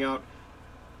finding out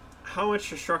how much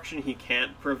destruction he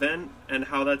can't prevent, and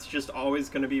how that's just always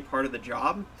going to be part of the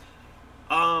job.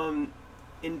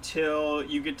 Until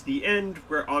you get to the end,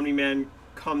 where Omni-Man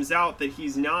comes out that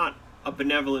he's not a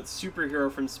benevolent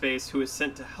superhero from space who is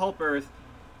sent to help Earth.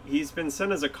 He's been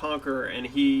sent as a conqueror, and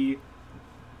he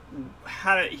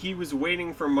was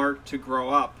waiting for Mark to grow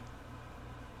up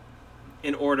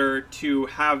in order to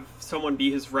have someone be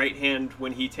his right hand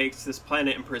when he takes this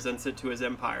planet and presents it to his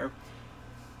empire.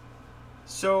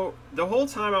 So the whole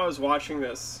time I was watching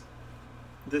this,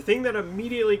 the thing that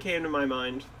immediately came to my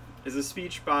mind is a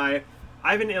speech by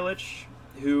Ivan Illich,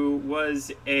 who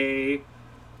was a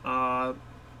I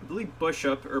believe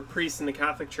bishop or priest in the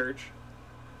Catholic Church.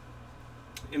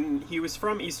 And he was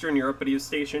from Eastern Europe, but he was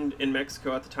stationed in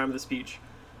Mexico at the time of the speech.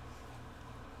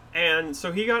 And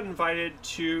so he got invited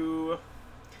to...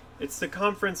 It's the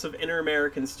Conference of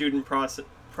Inter-American Student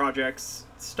Projects,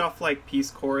 stuff like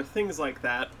Peace Corps, things like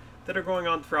that are going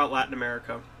on throughout Latin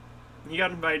America. He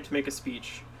got invited to make a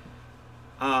speech.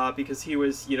 Because he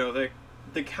was, the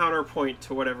counterpoint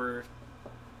to whatever...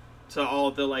 to all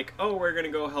of the, we're gonna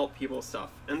go help people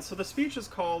stuff. And so the speech is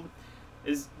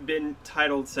been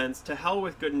titled since, To Hell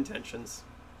with Good Intentions.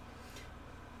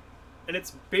 And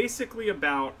it's basically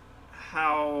about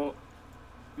how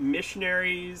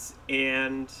missionaries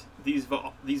and these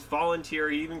volunteer,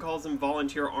 he even calls them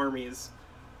volunteer armies,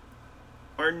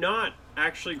 are not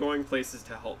actually going places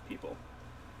to help people.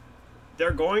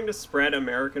 They're going to spread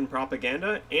American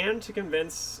propaganda and to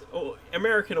convince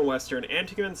American and Western, and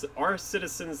to convince our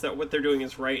citizens that what they're doing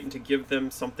is right and to give them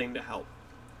something to help.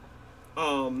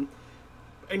 And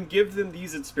give them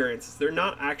these experiences. They're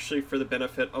not actually for the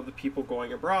benefit of the people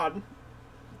going abroad.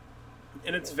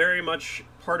 And it's very much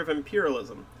part of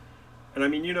imperialism. And I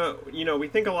mean, we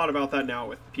think a lot about that now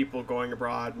with people going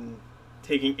abroad and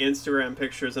taking Instagram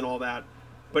pictures and all that.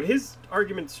 But his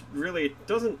arguments really, it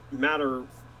doesn't matter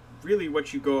really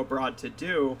what you go abroad to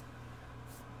do.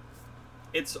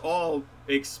 It's all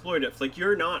exploitive.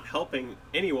 You're not helping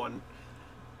anyone.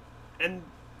 And,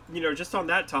 just on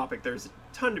that topic, there's a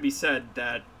ton to be said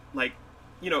that,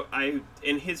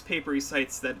 in his paper he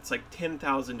cites that it's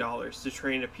 $10,000 to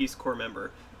train a Peace Corps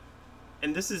member.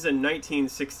 And this is in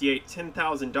 1968,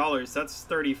 $10,000, that's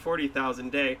 $40,000 a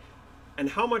day.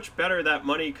 And how much better that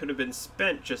money could have been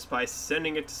spent just by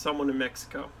sending it to someone in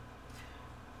Mexico.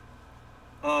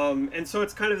 And so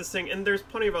it's kind of this thing, and there's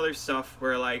plenty of other stuff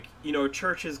where,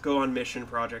 churches go on mission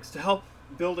projects to help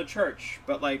build a church,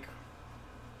 but,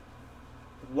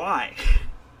 why?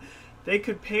 They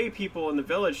could pay people in the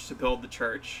village to build the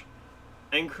church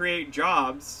and create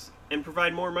jobs and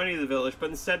provide more money to the village, but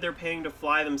instead they're paying to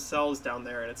fly themselves down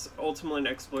there, and it's ultimately an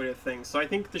exploitative thing. So I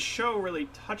think the show really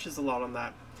touches a lot on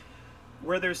that,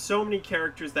 where there's so many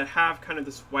characters that have kind of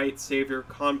this white savior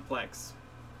complex,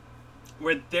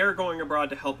 where they're going abroad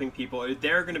to helping people, or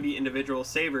they're going to be individual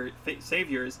saviors,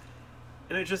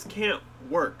 and it just can't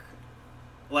work.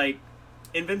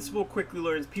 Invincible quickly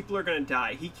learns people are going to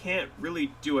die. He can't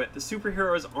really do it. The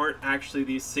superheroes aren't actually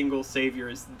these single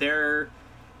saviors. They're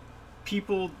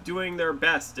people doing their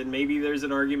best, and maybe there's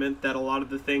an argument that a lot of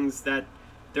the things that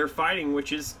they're fighting,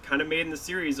 which is kind of made in the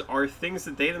series, are things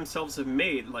that they themselves have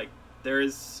made.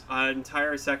 There's an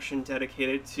entire section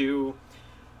dedicated to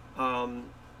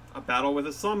a battle with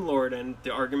a slumlord, and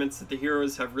the arguments that the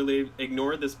heroes have really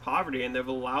ignored this poverty and they've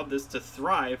allowed this to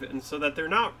thrive, and so that they're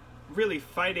not really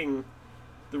fighting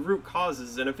the root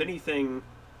causes, and if anything,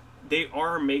 they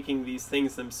are making these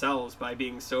things themselves by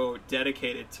being so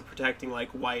dedicated to protecting like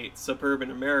white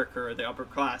suburban America or the upper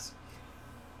class.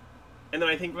 And then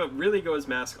I think what really goes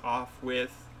mask off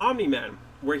with Omni-Man,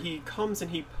 where he comes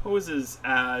and he poses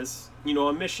as, you know,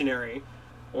 a missionary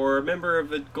or a member of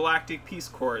the Galactic Peace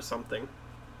Corps or something.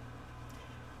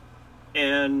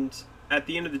 And at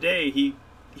the end of the day,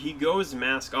 he goes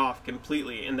mask off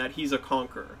completely in that he's a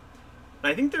conqueror.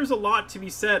 And I think there's a lot to be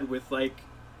said with, like,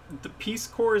 the Peace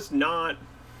Corps is not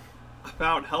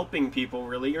about helping people,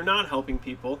 really. You're not helping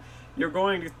people. You're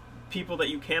going to people that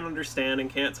you can't understand and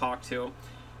can't talk to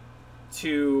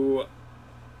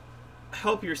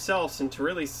help yourselves and to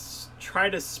really try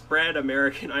to spread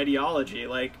American ideology.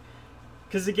 Like,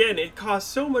 because again, it costs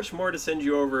so much more to send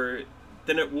you over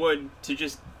than it would to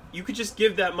just, you could just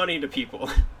give that money to people.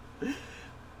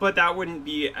 But that wouldn't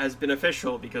be as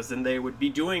beneficial, because then they would be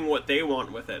doing what they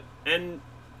want with it. And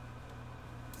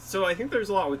so I think there's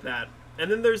a lot with that. And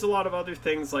then there's a lot of other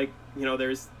things, like, you know,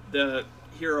 there's the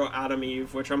hero Adam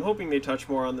Eve, which I'm hoping they touch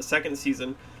more on the second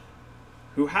season,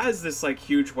 who has this, like,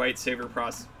 huge white savior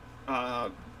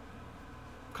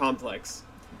complex.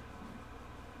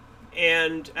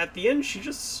 And at the end, she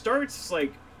just starts,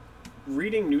 like,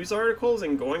 reading news articles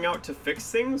and going out to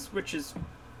fix things, which is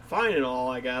fine and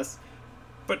all, I guess.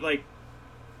 But, like,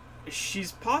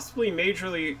 she's possibly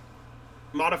majorly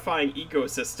modifying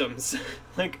ecosystems.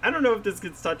 Like, I don't know if this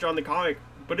gets touched on the comic,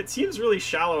 but it seems really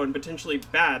shallow and potentially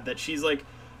bad that she's, like,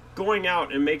 going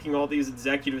out and making all these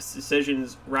executive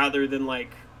decisions rather than,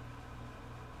 like,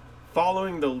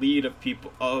 following the lead of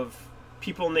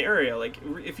people in the area. Like,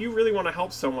 if you really want to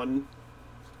help someone,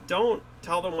 don't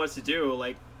tell them what to do.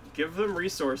 Like, give them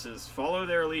resources, follow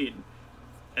their lead.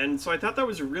 And so I thought that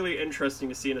was really interesting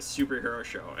to see in a superhero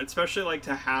show, especially, like,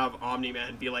 to have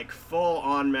Omni-Man be, like, full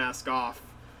on mask off,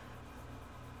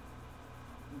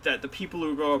 that the people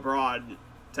who go abroad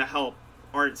to help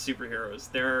aren't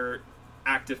superheroes, they're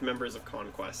active members of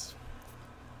Conquest.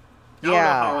 I don't know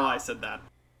how well I said that.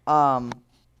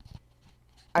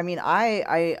 I mean,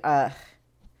 I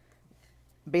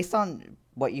based on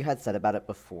what you had said about it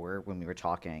before when we were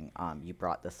talking, you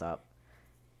brought this up,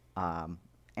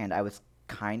 and I was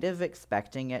kind of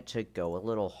expecting it to go a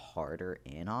little harder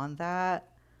in on that.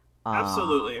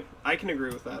 Absolutely. I can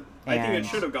agree with that. I think it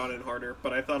should have gone in harder,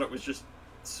 but I thought it was just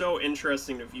so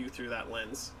interesting to view through that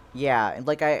lens. Yeah, and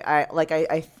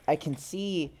I can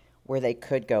see where they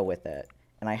could go with it.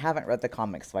 And I haven't read the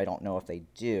comics, so I don't know if they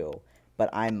do.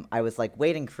 But I was, like,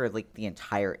 waiting for, like, the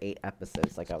entire 8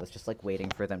 episodes. Like, I was just, like, waiting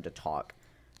for them to talk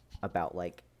about,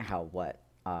 like, how what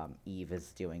Eve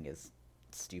is doing is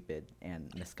stupid and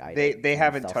misguided. They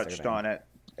haven't touched on it,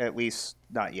 at least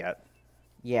not yet.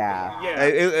 Yeah.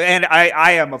 And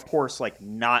I am, of course, like,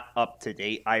 not up to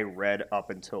date. I read up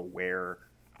until where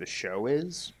the show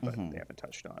is, but they haven't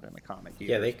touched on it in the comic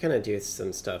either. Yeah, they kind of do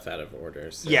some stuff out of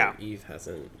order. So yeah. Eve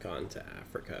hasn't gone to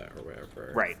Africa or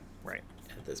wherever. Right.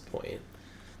 At this point.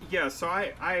 Yeah, so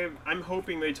I'm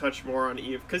hoping they touch more on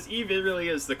Eve, because Eve really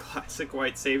is the classic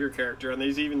white savior character, and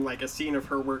there's even, like, a scene of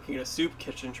her working in a soup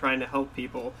kitchen trying to help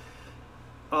people,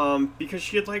 because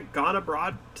she had, like, gone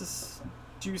abroad to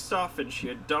do stuff, and she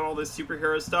had done all this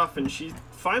superhero stuff, and she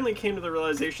finally came to the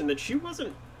realization that she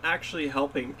wasn't actually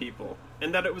helping people,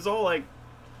 and that it was all, like,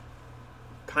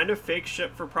 kind of fake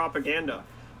shit for propaganda.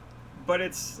 But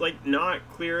it's, like, not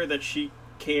clear that she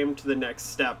came to the next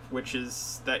step, which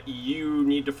is that you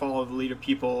need to follow the lead of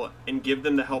people and give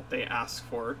them the help they ask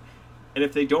for. And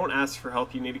if they don't ask for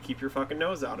help, you need to keep your fucking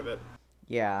nose out of it.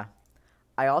 Yeah.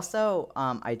 I also,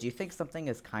 I do think something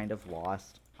is kind of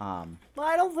lost. Well,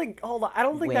 I don't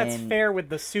think that's fair with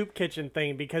the soup kitchen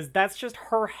thing, because that's just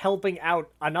her helping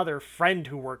out another friend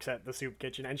who works at the soup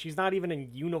kitchen, and she's not even in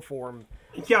uniform.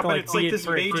 Yeah, but it's like this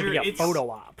major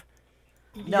photo op.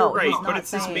 You're right, but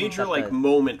it's this major, like,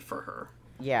 moment for her.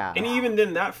 Yeah. And even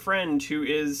then, that friend who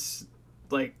is,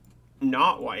 like,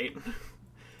 not white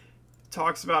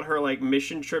talks about her, like,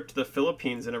 mission trip to the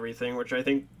Philippines and everything, which I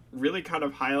think really kind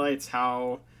of highlights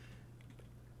how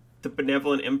the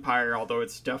benevolent empire, although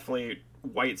it's definitely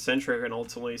white-centric and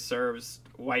ultimately serves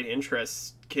white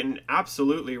interests, can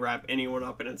absolutely wrap anyone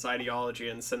up in its ideology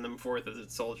and send them forth as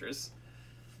its soldiers.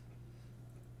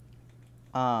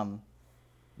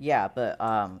 Yeah, but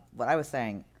what I was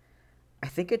saying, I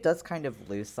think it does kind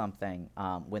of lose something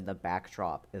when the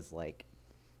backdrop is, like,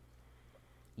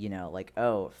 you know, like,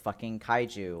 oh, fucking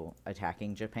kaiju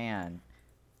attacking Japan,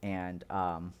 and,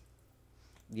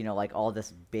 you know, like, all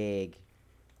this big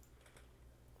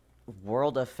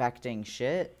world-affecting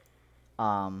shit,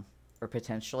 or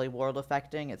potentially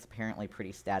world-affecting. It's apparently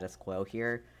pretty status quo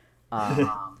here. But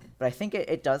I think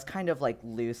it does kind of, like,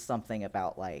 lose something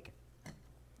about, like,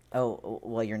 oh,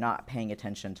 well, you're not paying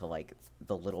attention to, like,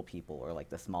 the little people or, like,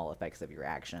 the small effects of your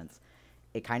actions.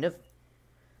 It kind of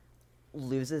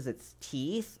loses its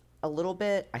teeth a little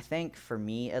bit, I think, for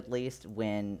me at least,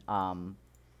 when,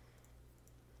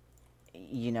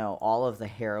 you know, all of the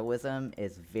heroism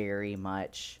is very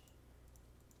much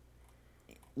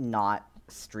not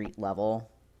street level,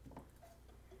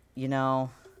 you know?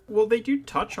 Well, they do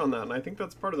touch on that, and I think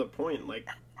that's part of the point. Like,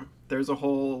 there's a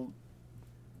whole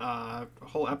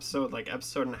episode, like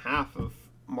episode and a half of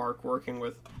Mark working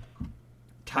with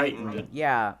Titan.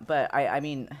 Yeah, but I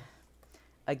mean,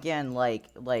 again, like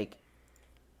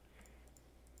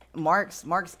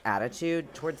Mark's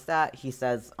attitude towards that, he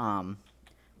says,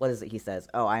 what is it he says?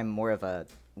 Oh, I'm more of a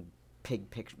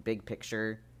big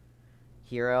picture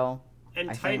hero. And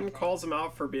I Titan think calls him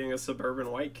out for being a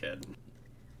suburban white kid.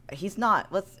 he's not.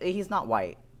 He's not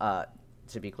white.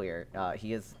 To be clear,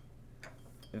 he is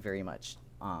very much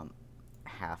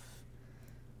half.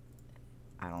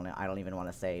 I don't know. I don't even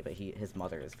want to say, but his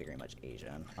mother is very much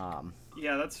Asian.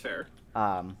 Yeah, that's fair.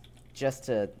 Just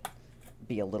to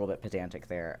be a little bit pedantic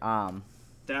there.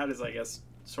 Dad is, I guess,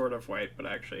 sort of white, but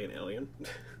actually an alien.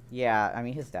 Yeah, I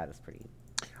mean his dad is pretty.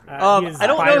 I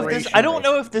don't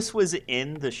know if this was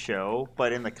in the show,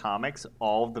 but in the comics,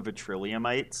 all of the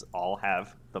Vitrilliumites all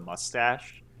have the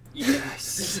mustache.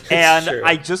 Yes. And true.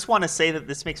 I just want to say that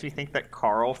this makes me think that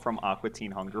Carl from Aqua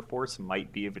Teen Hunger Force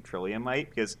might be a Vitrilliumite,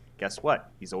 because guess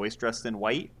what? He's always dressed in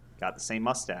white, got the same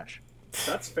mustache.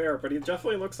 That's fair, but he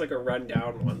definitely looks like a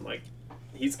run-down one. Like,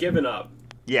 he's given up.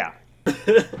 Yeah.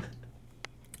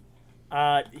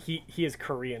 He is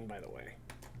Korean, by the way.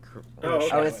 Oh, okay.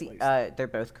 Oh, At is he? least. They're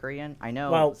both Korean. I know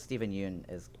Well- Steven Yeun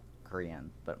is Korean,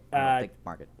 but I don't think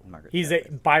Margaret. He's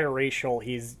Chatterley. biracial.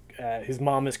 He's his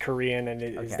mom is Korean and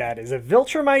his Okay. dad is a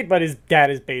Viltrumite, but his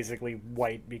dad is basically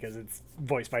white because it's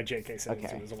voiced by J.K. Simmons,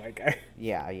 Okay. who is a white guy.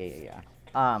 Yeah.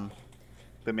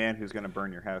 The man who's going to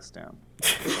burn your house down.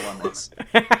 The laments.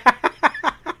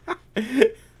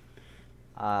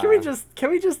 Can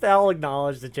we just all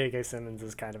acknowledge that J.K. Simmons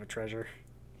is kind of a treasure?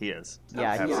 He is.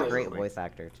 Yeah, he's a great Absolutely. voice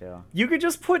actor too. You could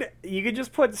just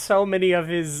put so many of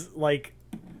his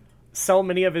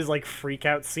freak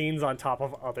out scenes on top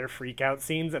of other freak out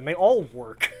scenes, and they all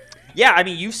work. Yeah, I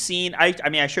mean, you've seen. I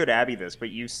mean, I showed Abby this, but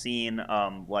you've seen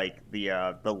like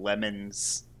the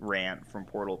lemons rant from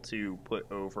Portal 2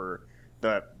 put over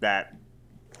that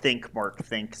think Mark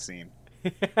think scene.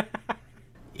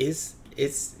 Is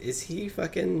he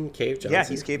fucking Cave Johnson? Yeah,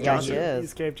 he's Cave Yeah, Johnson. he is.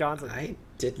 He's Cave Johnson. I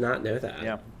did not know that.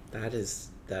 Yeah. That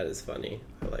is funny.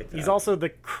 I like that. He's also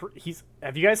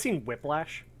have you guys seen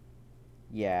Whiplash?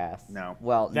 Yes. No.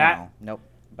 Well, That- no. Nope.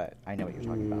 But I know what you're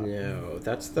talking about. No,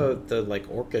 that's the like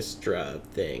orchestra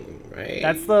thing, right?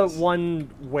 That's the one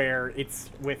where it's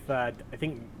with I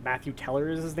think Matthew Teller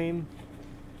is his name.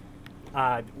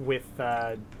 With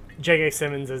J.K.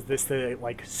 Simmons as this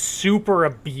like super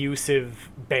abusive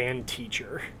band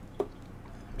teacher.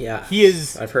 Yeah. He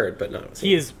is. I've heard, but not.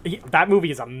 That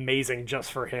movie is amazing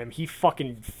just for him. He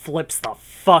fucking flips the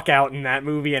fuck out in that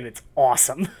movie, and it's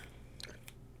awesome.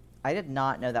 I did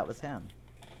not know that was him.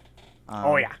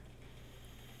 Oh yeah.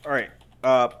 All right.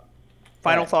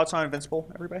 Final thoughts on Invincible,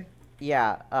 everybody?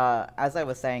 Yeah. As I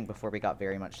was saying before, we got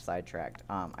very much sidetracked.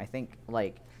 I think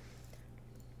like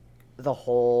the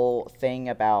whole thing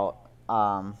about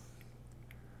oh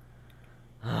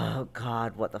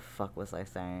god, what the fuck was I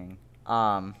saying?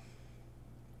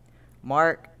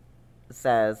 Mark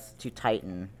says to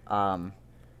Titan,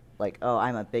 like, oh,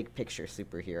 I'm a big picture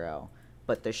superhero.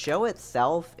 But the show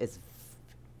itself is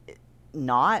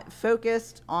not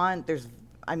focused on,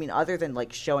 other than,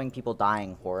 like, showing people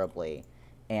dying horribly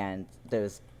and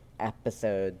those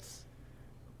episodes,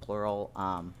 plural,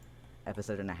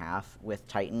 episode and a half with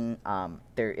Titan,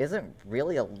 there isn't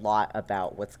really a lot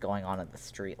about what's going on at the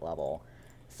street level.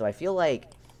 So I feel like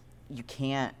you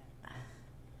can't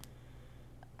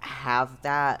have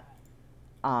that,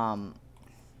 I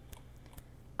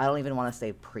don't even want to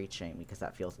say preaching because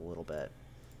that feels a little bit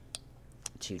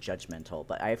too judgmental,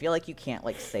 but I feel like you can't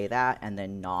like say that and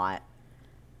then not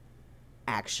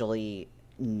actually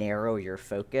narrow your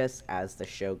focus as the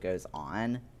show goes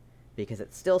on, because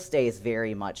it still stays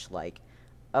very much like,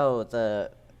 oh,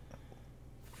 the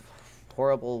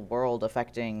horrible world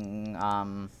affecting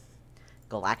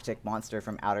galactic monster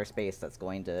from outer space that's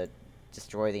going to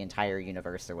destroy the entire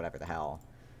universe or whatever the hell,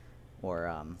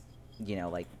 or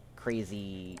like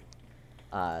crazy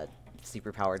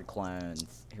superpowered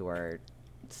clones who are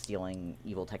stealing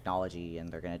evil technology and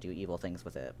they're gonna do evil things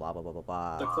with it. Blah blah blah blah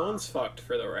blah. The clones fucked,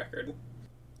 for the record.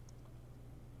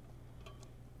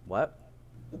 What?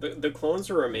 The clones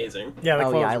were amazing. Yeah, the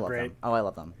Oh clones yeah, I are love great. them. Oh, I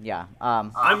love them. Yeah.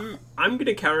 I'm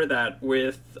gonna counter that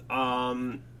with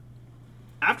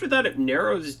after that it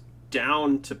narrows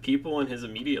down to people in his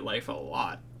immediate life a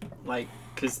lot, like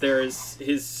because there's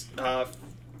his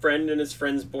friend and his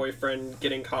friend's boyfriend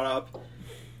getting caught up,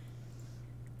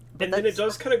 and then it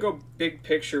does kind of go big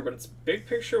picture, but it's big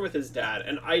picture with his dad,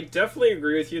 and I definitely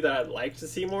agree with you that I'd like to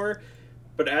see more.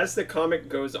 But as the comic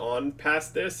goes on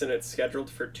past this, and it's scheduled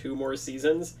for 2 more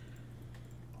seasons,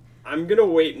 I'm gonna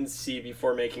wait and see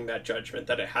before making that judgment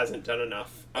that it hasn't done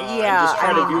enough. Yeah, and just try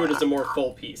I to mean, view it as a more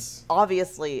full piece.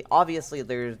 obviously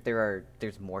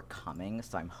there's more coming,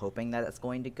 so I'm hoping that it's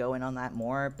going to go in on that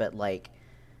more. But like,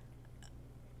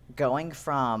 going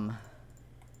from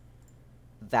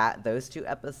those 2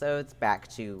 episodes back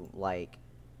to like,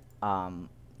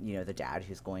 the dad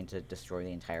who's going to destroy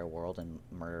the entire world and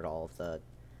murdered all of the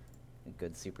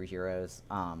good superheroes,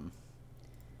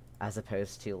 as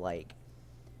opposed to like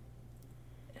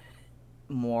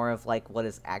more of like what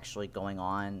is actually going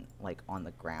on like on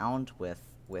the ground with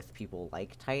people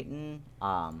like Titan.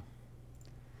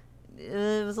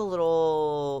 It was a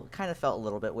little, kind of felt a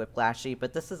little bit whiplashy,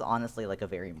 but this is honestly like a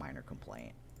very minor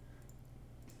complaint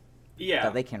Yeah,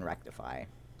 that they can rectify.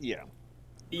 Yeah.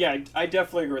 yeah, I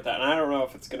definitely agree with that. And I don't know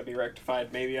if it's going to be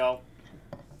rectified. Maybe I'll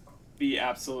be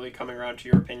absolutely coming around to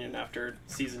your opinion after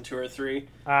season 2 or 3.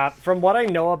 From what I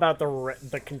know about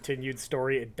the continued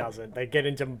story, it doesn't. They get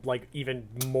into like even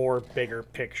more bigger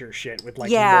picture shit with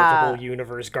like multiple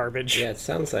universe garbage. Yeah, it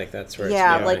sounds like that's where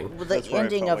Yeah, it's going. like the That's where I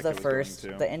ending felt of like the it was going first,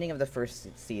 to. the ending of the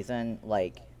first season,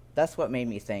 like that's what made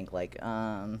me think like,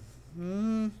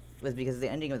 was because the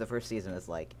ending of the first season is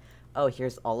like, oh,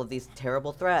 here's all of these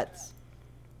terrible threats,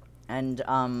 and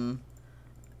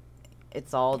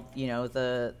it's all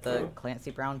the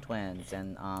Clancy Brown twins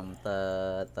and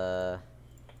the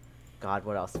God,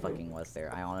 what else fucking was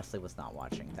there? I honestly was not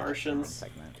watching that Martians.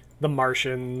 segment. The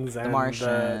Martians and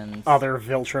Martians. the other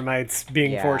Viltrumites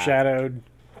being Yeah. foreshadowed.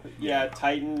 Yeah,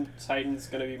 Titan's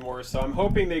going to be more. So I'm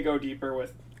hoping they go deeper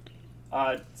with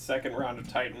second round of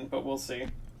Titan, but we'll see.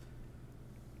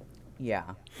 Yeah.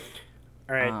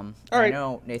 All right. All I right.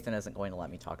 know Nathan isn't going to let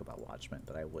me talk about Watchmen,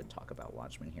 but I would talk about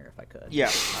Watchmen here if I could. Yeah,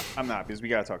 I'm not, because we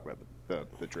gotta talk about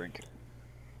the drink.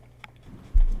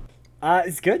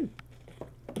 It's good.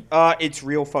 It's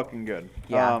real fucking good.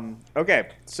 Yeah. Okay,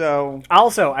 so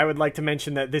Also, I would like to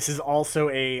mention that this is also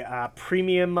a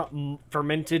premium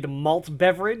fermented malt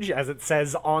beverage, as it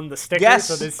says on the sticker. Yes!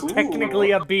 So this is Ooh.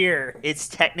 technically a beer. it's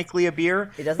technically a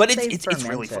beer, It doesn't but say it's fermented.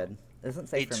 really fun. It doesn't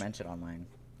say It's- fermented on mine.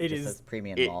 It just is- says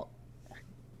premium it- malt.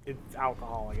 It's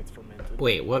alcoholic. It's fermented.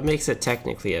 Wait, what makes it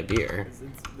technically a beer?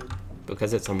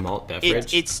 Because it's a malt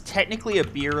beverage? It's technically a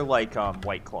beer, like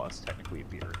White Claw's technically a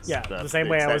beer. It's Yeah, the same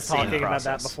way it's I that was same talking about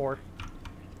that process. before.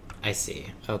 I see.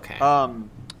 Okay.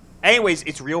 Anyways,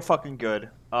 it's real fucking good.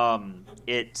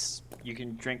 It's you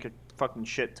can drink a fucking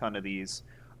shit ton of these.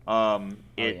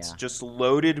 It's yeah. just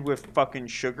loaded with fucking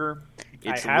sugar.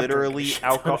 It's have literally drank a shit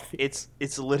ton alcohol. of these.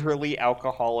 It's literally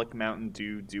alcoholic Mountain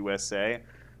Dew USA.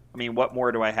 I mean, what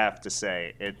more do I have to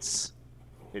say?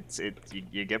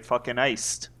 You get fucking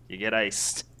iced. You get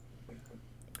iced.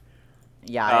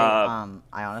 Yeah,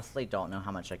 I honestly don't know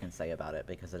how much I can say about it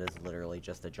because it is literally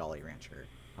just a Jolly Rancher,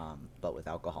 but with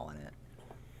alcohol in it.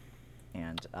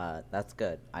 And that's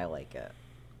good. I like it.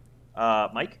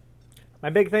 Mike? My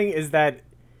big thing is that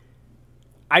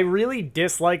I really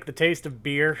dislike the taste of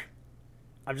beer.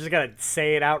 I'm just gonna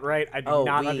say it outright. I do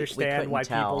not we understand couldn't why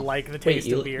tell. people like the Wait, taste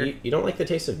you, of beer. you don't like the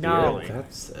taste of No. beer?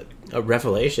 That's a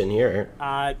revelation here.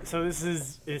 So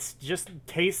it's just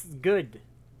tastes good,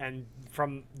 and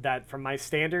from my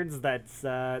standards, that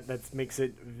makes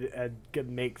it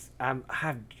makes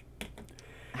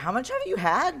How much have you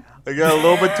had? I got a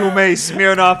little bit too many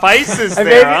Smirnoff Ices I,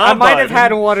 there, maybe, huh, I might have bud?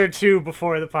 had one or two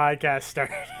before the podcast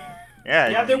started.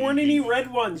 Yeah, there weren't any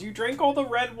red ones. You drank all the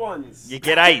red ones. You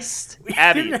get iced. We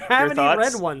Abby, didn't have your any thoughts?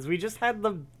 red ones. We just had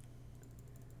the.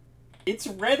 It's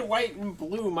red, white, and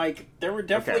blue, Mike. There were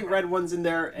definitely Okay. red ones in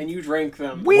there, and you drank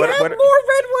them. We What- had what- more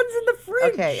red ones in the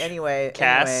fridge. Okay, anyway,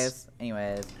 Cass?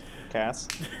 anyways. Cass?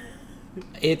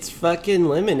 It's fucking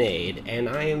lemonade, and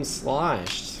I am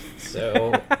sloshed.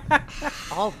 So,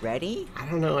 Already? I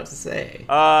don't know what to say.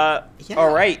 All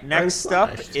right, I'm next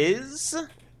up sloshed. is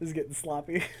This is getting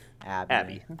sloppy.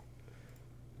 Abby.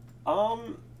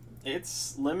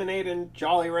 It's lemonade and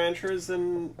Jolly Ranchers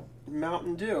and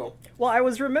Mountain Dew. Well, I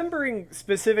was remembering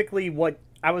specifically what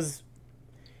I was.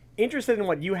 interested in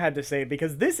what you had to say,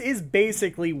 because this is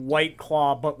basically White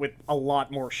Claw, but with a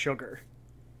lot more sugar.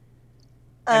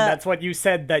 And that's what you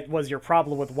said that was your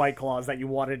problem with White Claw, is that you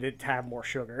wanted it to have more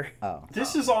sugar. Oh.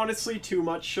 This is honestly too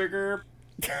much sugar.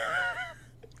 What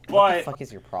the But fuck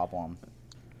is your problem?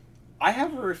 I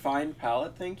have a refined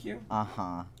palate, thank you.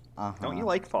 Uh-huh. Uh-huh. Don't you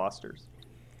like Foster's?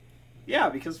 Yeah,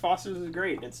 because Foster's is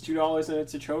great. It's $2 and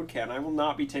it's a chode can. I will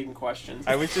not be taking questions.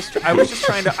 I was just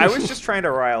trying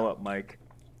to rile up Mike.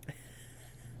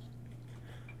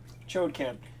 Chode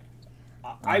can.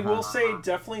 I will say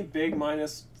definitely big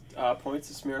minus points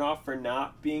to Smirnoff for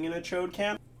not being in a chode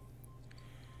can.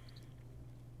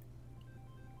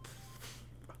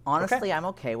 Honestly, Okay. I'm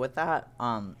okay with that,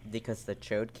 because the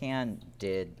chode can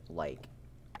did, like,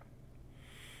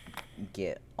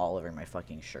 get all over my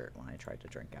fucking shirt when I tried to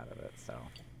drink out of it, so...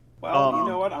 Well, you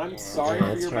know what? I'm sorry for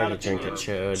It's your hard bad to drink a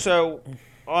opinion. chode. So,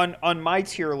 on my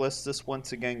tier list, this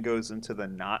once again goes into the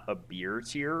not a beer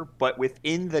tier, but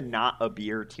within the not a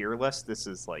beer tier list, this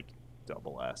is like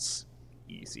double S.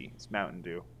 Easy. It's Mountain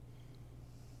Dew.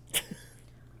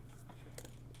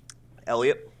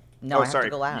 Elliot? No, I have sorry. to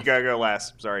go last. You gotta go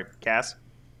last. Sorry. Cass?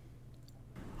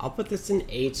 I'll put this in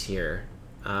A tier.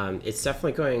 It's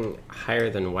definitely going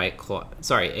higher than White Claw.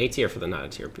 Sorry, A tier for the not a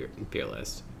tier beer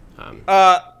list.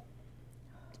 I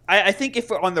think if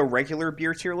we're on the regular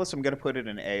beer tier list, I'm gonna put it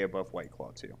in A above White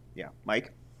Claw too. Yeah.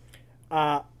 Mike?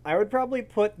 I would probably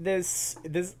put this,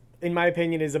 in my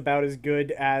opinion, is about as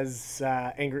good as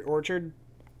Angry Orchard.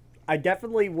 I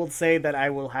definitely will say that I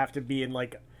will have to be in,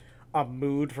 like, a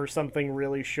mood for something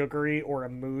really sugary, or a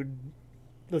mood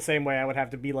the same way I would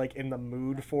have to be, like, in the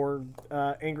mood for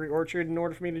Angry Orchard in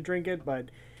order for me to drink it, but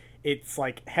it's,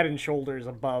 like, head and shoulders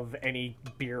above any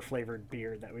beer-flavored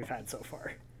beer that we've had so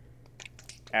far.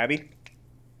 Abby?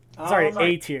 Sorry,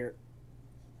 A tier.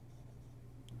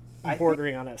 I think-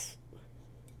 Bordering on S.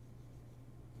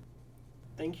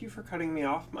 Thank you for cutting me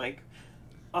off, Mike.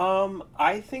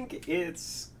 I think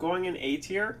it's going in A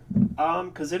tier,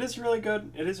 because it is really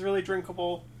good. It is really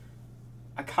drinkable.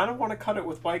 I kind of want to cut it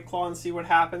with White Claw and see what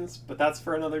happens, but that's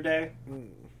for another day.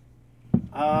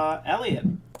 Elliot.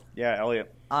 Yeah,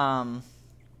 Elliot. I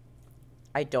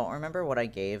don't remember what I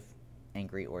gave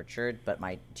Angry Orchard, but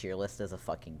my tier list is a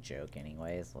fucking joke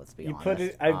anyways, let's be You honest. put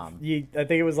it. I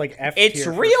think it was like F. It's tier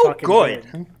for real fucking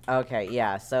good. Okay,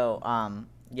 yeah, so,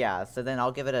 so then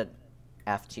I'll give it a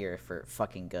F tier for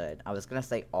fucking good. I was gonna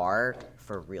say R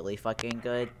for really fucking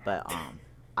good, but,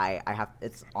 I have,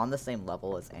 it's on the same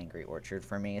level as Angry Orchard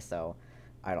for me, so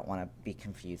I don't want to be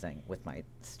confusing with my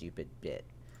stupid bit,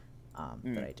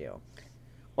 that I do.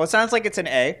 Well, it sounds like it's an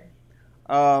A.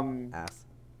 F.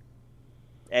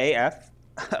 AF.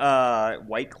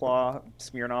 White Claw,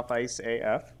 Smirnoff Ice,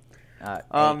 AF.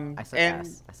 I said and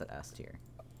S. I said S tier.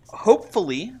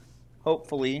 hopefully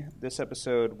this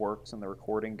episode works and the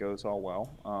recording goes all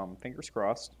well. Fingers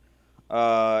crossed.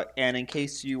 And in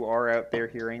case you are out there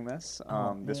hearing this,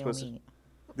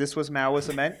 this was Mao was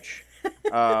a Mensch.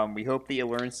 We hope that you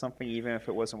learned something, even if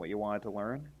it wasn't what you wanted to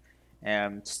learn.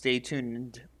 And stay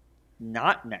tuned.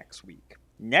 Not next week.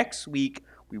 Next week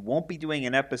we won't be doing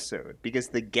an episode because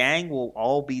the gang will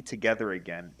all be together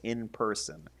again in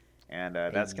person, and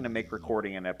that's going to make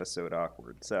recording an episode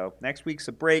awkward. So next week's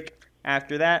a break.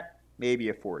 After that, maybe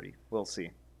a 40. We'll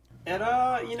see. And,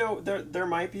 there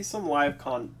might be some live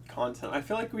content. I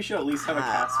feel like we should at least have a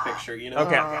cast picture, you know?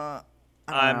 Okay. I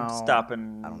don't I'm know.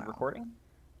 stopping I don't know. recording.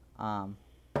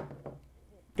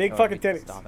 Big fucking titties. Stop